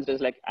straight answer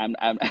is like I'm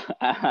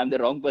I'm the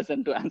wrong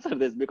person to answer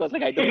this, because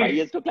like I took 5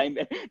 years to climb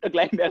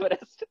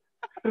Everest.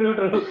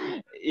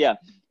 True. Yeah.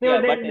 No,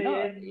 Yeah, but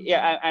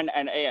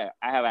yeah,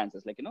 I have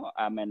answers, like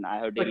I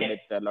have dealt with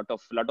a lot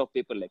of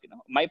people, like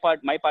my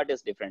part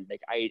is different.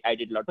 Like I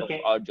did a lot of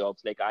odd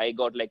jobs, like I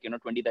got like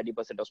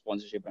 20-30% of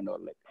sponsorship and all,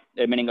 like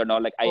remaining and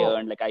all, like I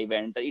earned, like I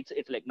went,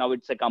 it's like now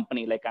it's a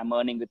company, like I'm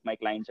earning with my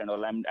clients and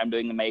all, I'm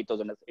doing my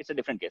 8,000. It's a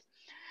different case.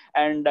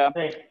 And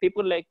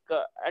people like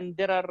and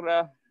there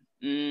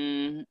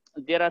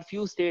are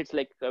few states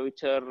like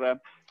which are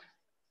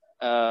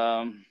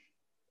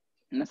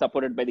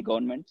supported by the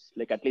governments,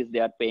 like at least they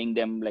are paying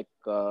them like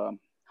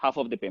half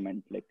of the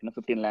payment, like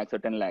 15 lakhs or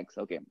 10 lakhs.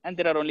 Okay. And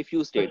there are only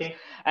few states,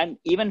 and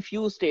even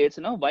few states,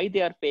 why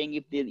they are paying,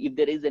 if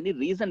there is any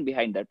reason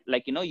behind that,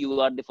 like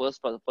you are the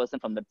first person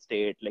from that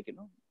state, like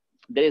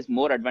there is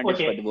more advantage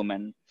for the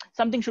woman.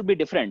 Something should be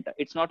different.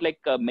 It's not like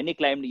many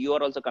climbed, you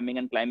are also coming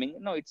and climbing.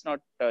 No, it's not.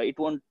 It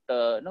won't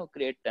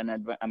create an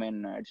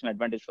additional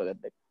advantage for that.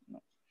 Like,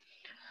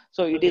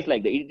 So it is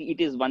like it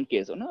is one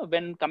case.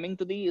 When coming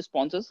to the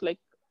sponsors, like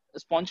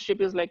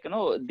sponsorship is like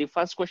the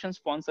first question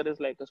sponsor is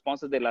like,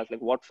 sponsor they'll ask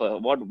like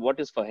what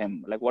is for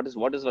him, like what is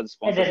for the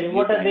sponsor. Exactly.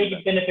 What are they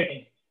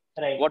benefiting?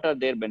 Right. What are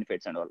their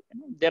benefits and all?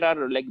 There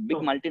are like big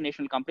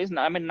multinational companies.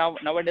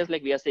 Nowadays,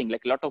 like we are seeing,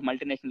 like a lot of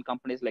multinational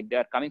companies, like they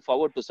are coming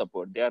forward to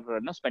support. They are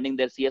spending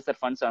their CSR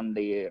funds on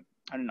the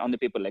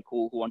people like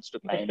who wants to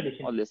climb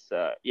all this.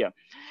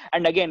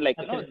 And again, like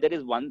there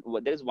is one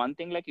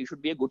thing, like you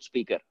should be a good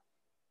speaker.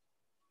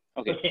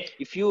 Okay.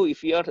 If you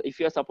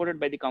are supported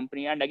by the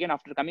company, and again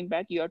after coming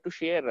back, you have to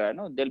share.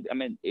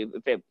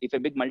 If a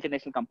big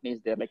multinational company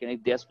is there, like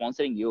if they are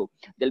sponsoring you,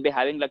 they'll be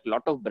having like a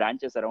lot of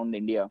branches around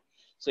India.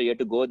 So you have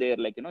to go there,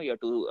 like you have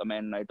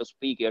to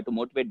speak, you have to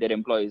motivate their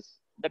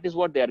employees. That is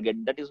what they are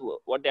getting. That is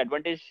what the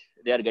advantage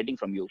they are getting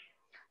from you.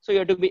 So you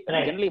have to be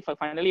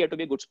finally you have to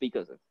be a good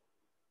speaker, sir.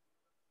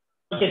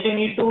 Okay, so you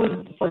need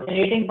to, for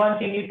generating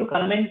funds, you need to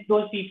convince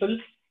those people,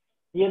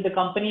 the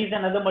companies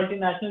and other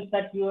multinationals,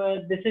 that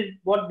this is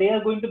what they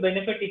are going to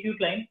benefit if you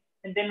climb,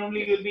 and then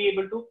only you'll be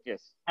able to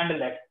handle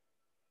that.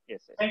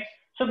 Yes. Right.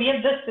 So we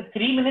have just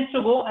 3 minutes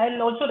to go.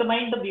 I'll also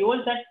remind the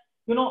viewers that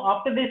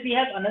after this we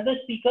have another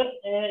speaker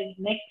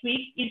next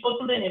week. He's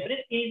also done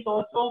Everest. He's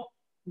also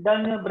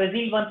done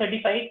Brazil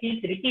 135.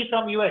 He's Ricky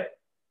from US.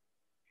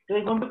 So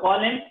we're going to call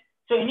him.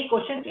 So any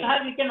questions you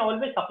have, you can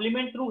always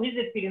supplement through his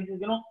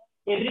experiences.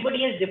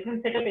 Everybody has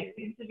different set of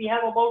experiences. We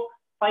have about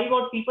 5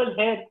 odd people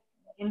here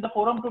in the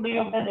forum today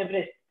of done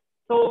Everest.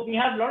 So we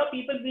have a lot of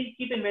people. We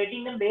keep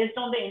inviting them based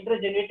on the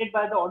interest generated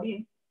by the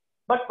audience.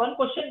 But one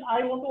question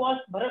I want to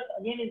ask Bharath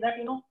again is that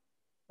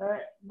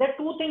there are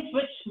two things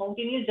which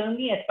mountaineers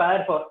generally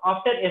aspire for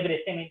after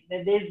Everest. I mean,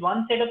 there is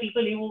one set of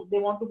people who they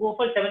want to go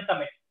for 7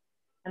 summits,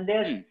 and there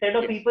are set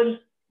of people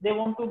they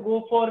want to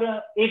go for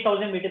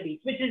 8,000 meter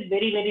peaks, which is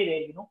very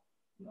rare.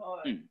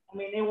 I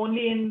mean,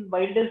 only in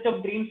wildest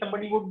of dreams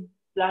somebody would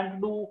plan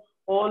to do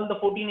all the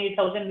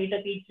 8,000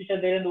 meter peaks which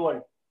are there in the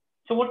world.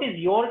 So, what is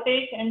your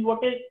take, and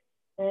what is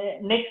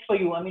next for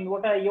you? I mean,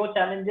 what are your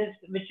challenges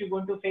which you're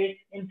going to face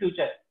in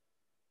future?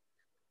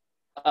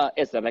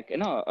 Yes, sir. Like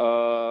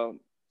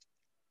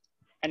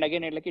and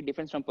again, like it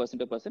depends from person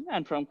to person,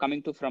 and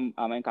coming to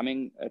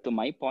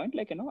my point,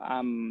 like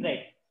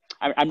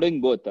I'm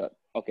doing both.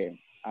 Okay.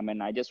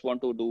 I just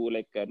want to do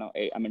like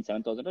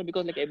 7,000,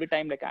 because like every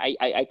time like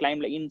I climb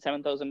like in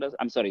 7,000.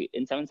 I'm sorry,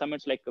 in 7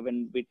 summits, like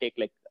when we take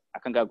like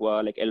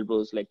Aconcagua, like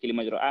Elbrus, like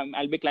Kilimanjaro,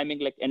 I'll be climbing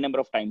like a number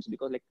of times,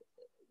 because like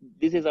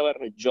this is our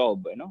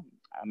job.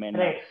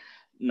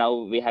 Now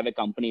we have a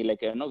company,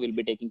 like we'll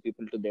be taking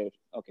people to there.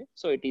 Okay,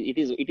 so it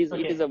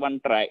is a one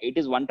track. It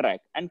is one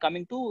track, and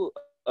coming to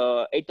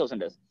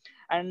 8,000ers,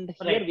 and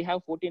here we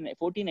have 14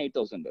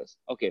 8,000ers.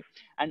 Okay,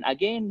 and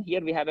again here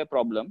we have a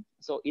problem.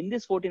 So in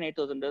this 14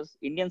 8,000ers,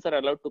 Indians are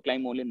allowed to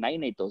climb only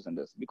 9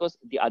 8,000ers, because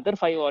the other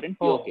 5 are in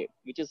POK,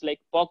 which is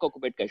like Pak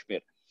occupied Kashmir.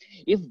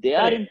 If they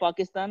are in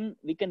Pakistan,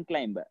 we can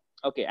climb.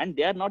 Okay, and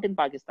they are not in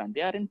Pakistan;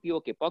 they are in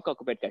POK, Pak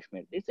occupied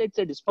Kashmir. It's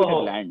a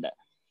disputed land.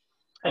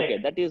 Okay,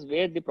 that is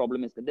where the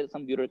problem is. There is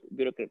some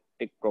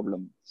bureaucratic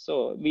problem.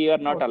 So we are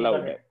not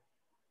allowed.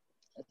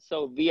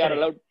 So we are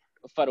allowed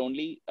for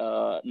only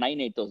 9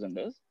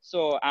 8,000ers.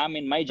 So I'm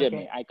in my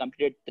journey. I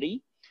completed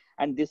 3,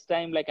 And this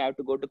time, like I have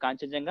to go to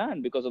Kanchenjunga,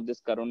 and because of this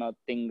Corona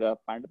thing,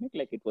 pandemic,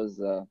 like it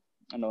was,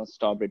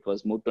 stopped. It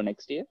was moved to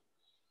next year.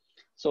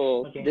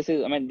 So this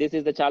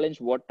is the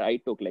challenge what I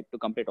took, like to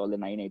complete all the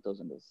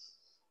 8,000s.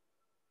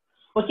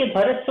 Okay,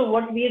 Bharat. So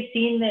what we have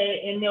seen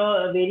in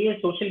your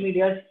various social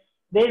medias,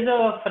 there's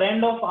a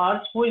friend of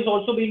ours who has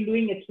also been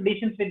doing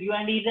expeditions with you,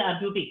 and he's an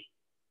amputee.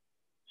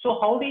 So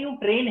how do you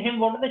train him?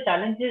 What are the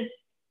challenges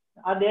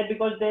are there?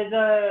 Because there's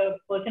a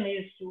person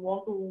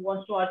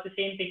wants to ask the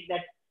same thing,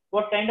 that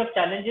what kind of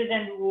challenges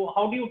and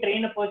how do you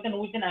train a person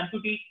who is an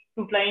amputee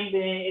to climb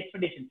the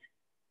expeditions?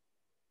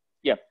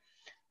 Yeah,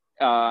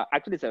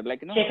 actually, sir,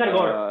 like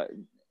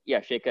yeah,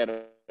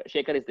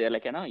 Shekhar is there,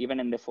 like even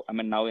in the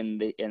now in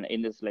this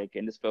in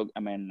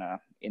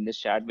this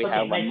chat we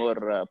have one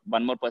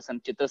more person,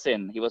 Chitra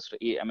Sen. He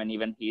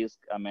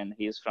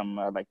is from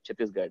like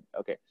Chhattisgarh.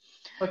 Okay,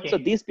 so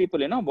these people,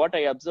 what I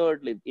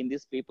observed in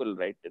these people,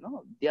 right,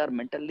 they are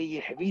mentally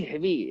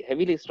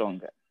heavily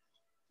strong.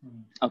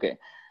 Okay,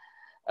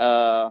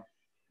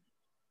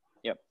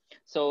 yeah,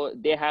 so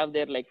they have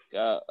their like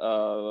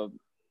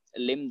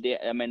limb, they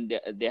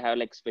have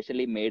like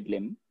specially made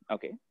limb.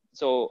 Okay,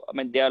 so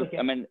they are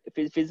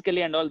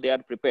physically and all they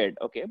are prepared.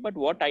 Okay, but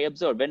what I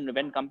observed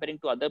when comparing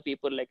to other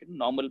people, like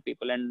normal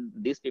people and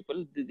these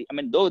people,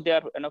 though they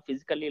are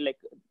physically like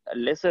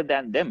lesser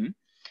than them,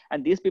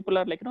 and these people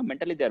are like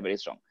mentally they are very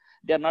strong.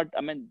 They are not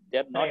they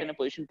are not in a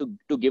position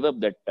to give up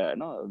that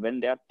when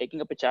they are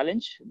taking up a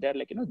challenge, they are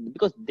like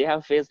because they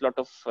have faced a lot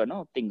of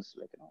things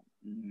like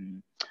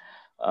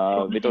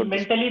without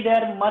mentally they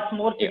are much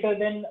more fitter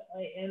than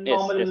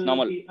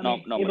normal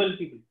able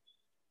people.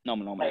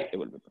 Normal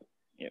able people.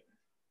 Yeah.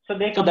 So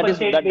they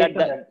compensate based on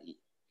that.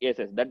 Yes,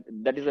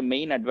 that is the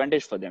main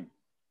advantage for them.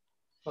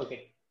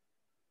 Okay,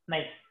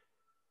 nice.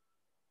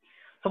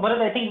 So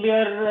Bharat, I think we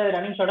are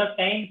running short of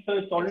time, so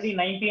it's already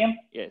 9 p.m.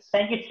 Yes.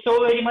 Thank you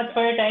so very much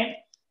for your time,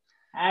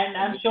 and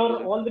I'm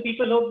sure all the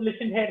people who've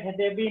listened here,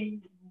 they've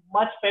been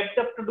much pepped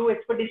up to do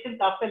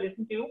expeditions after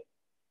listening to you.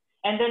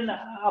 And then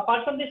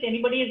apart from this,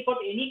 anybody has got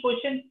any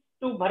questions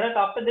to Bharat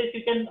after this,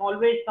 you can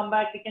always come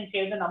back. You can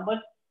share the numbers.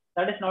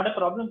 That is not a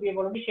problem. We have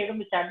already shared in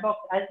the chat box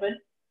as well.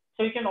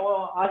 So you can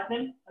ask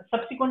them.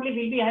 Subsequently,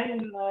 we'll be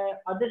having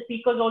other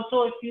speakers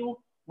also. If you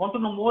want to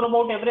know more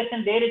about Everest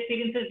and their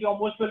experiences, you're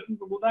most welcome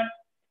to do that.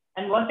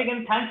 And once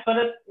again, thanks,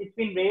 Bharat. It's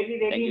been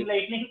really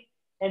enlightening.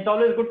 It's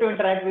always good to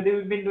interact with you.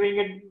 We've been doing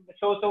it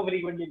so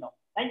frequently now.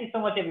 Thank you so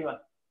much, everyone.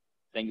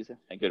 Thank you, sir.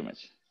 Thank you very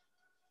much.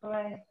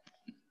 Bye.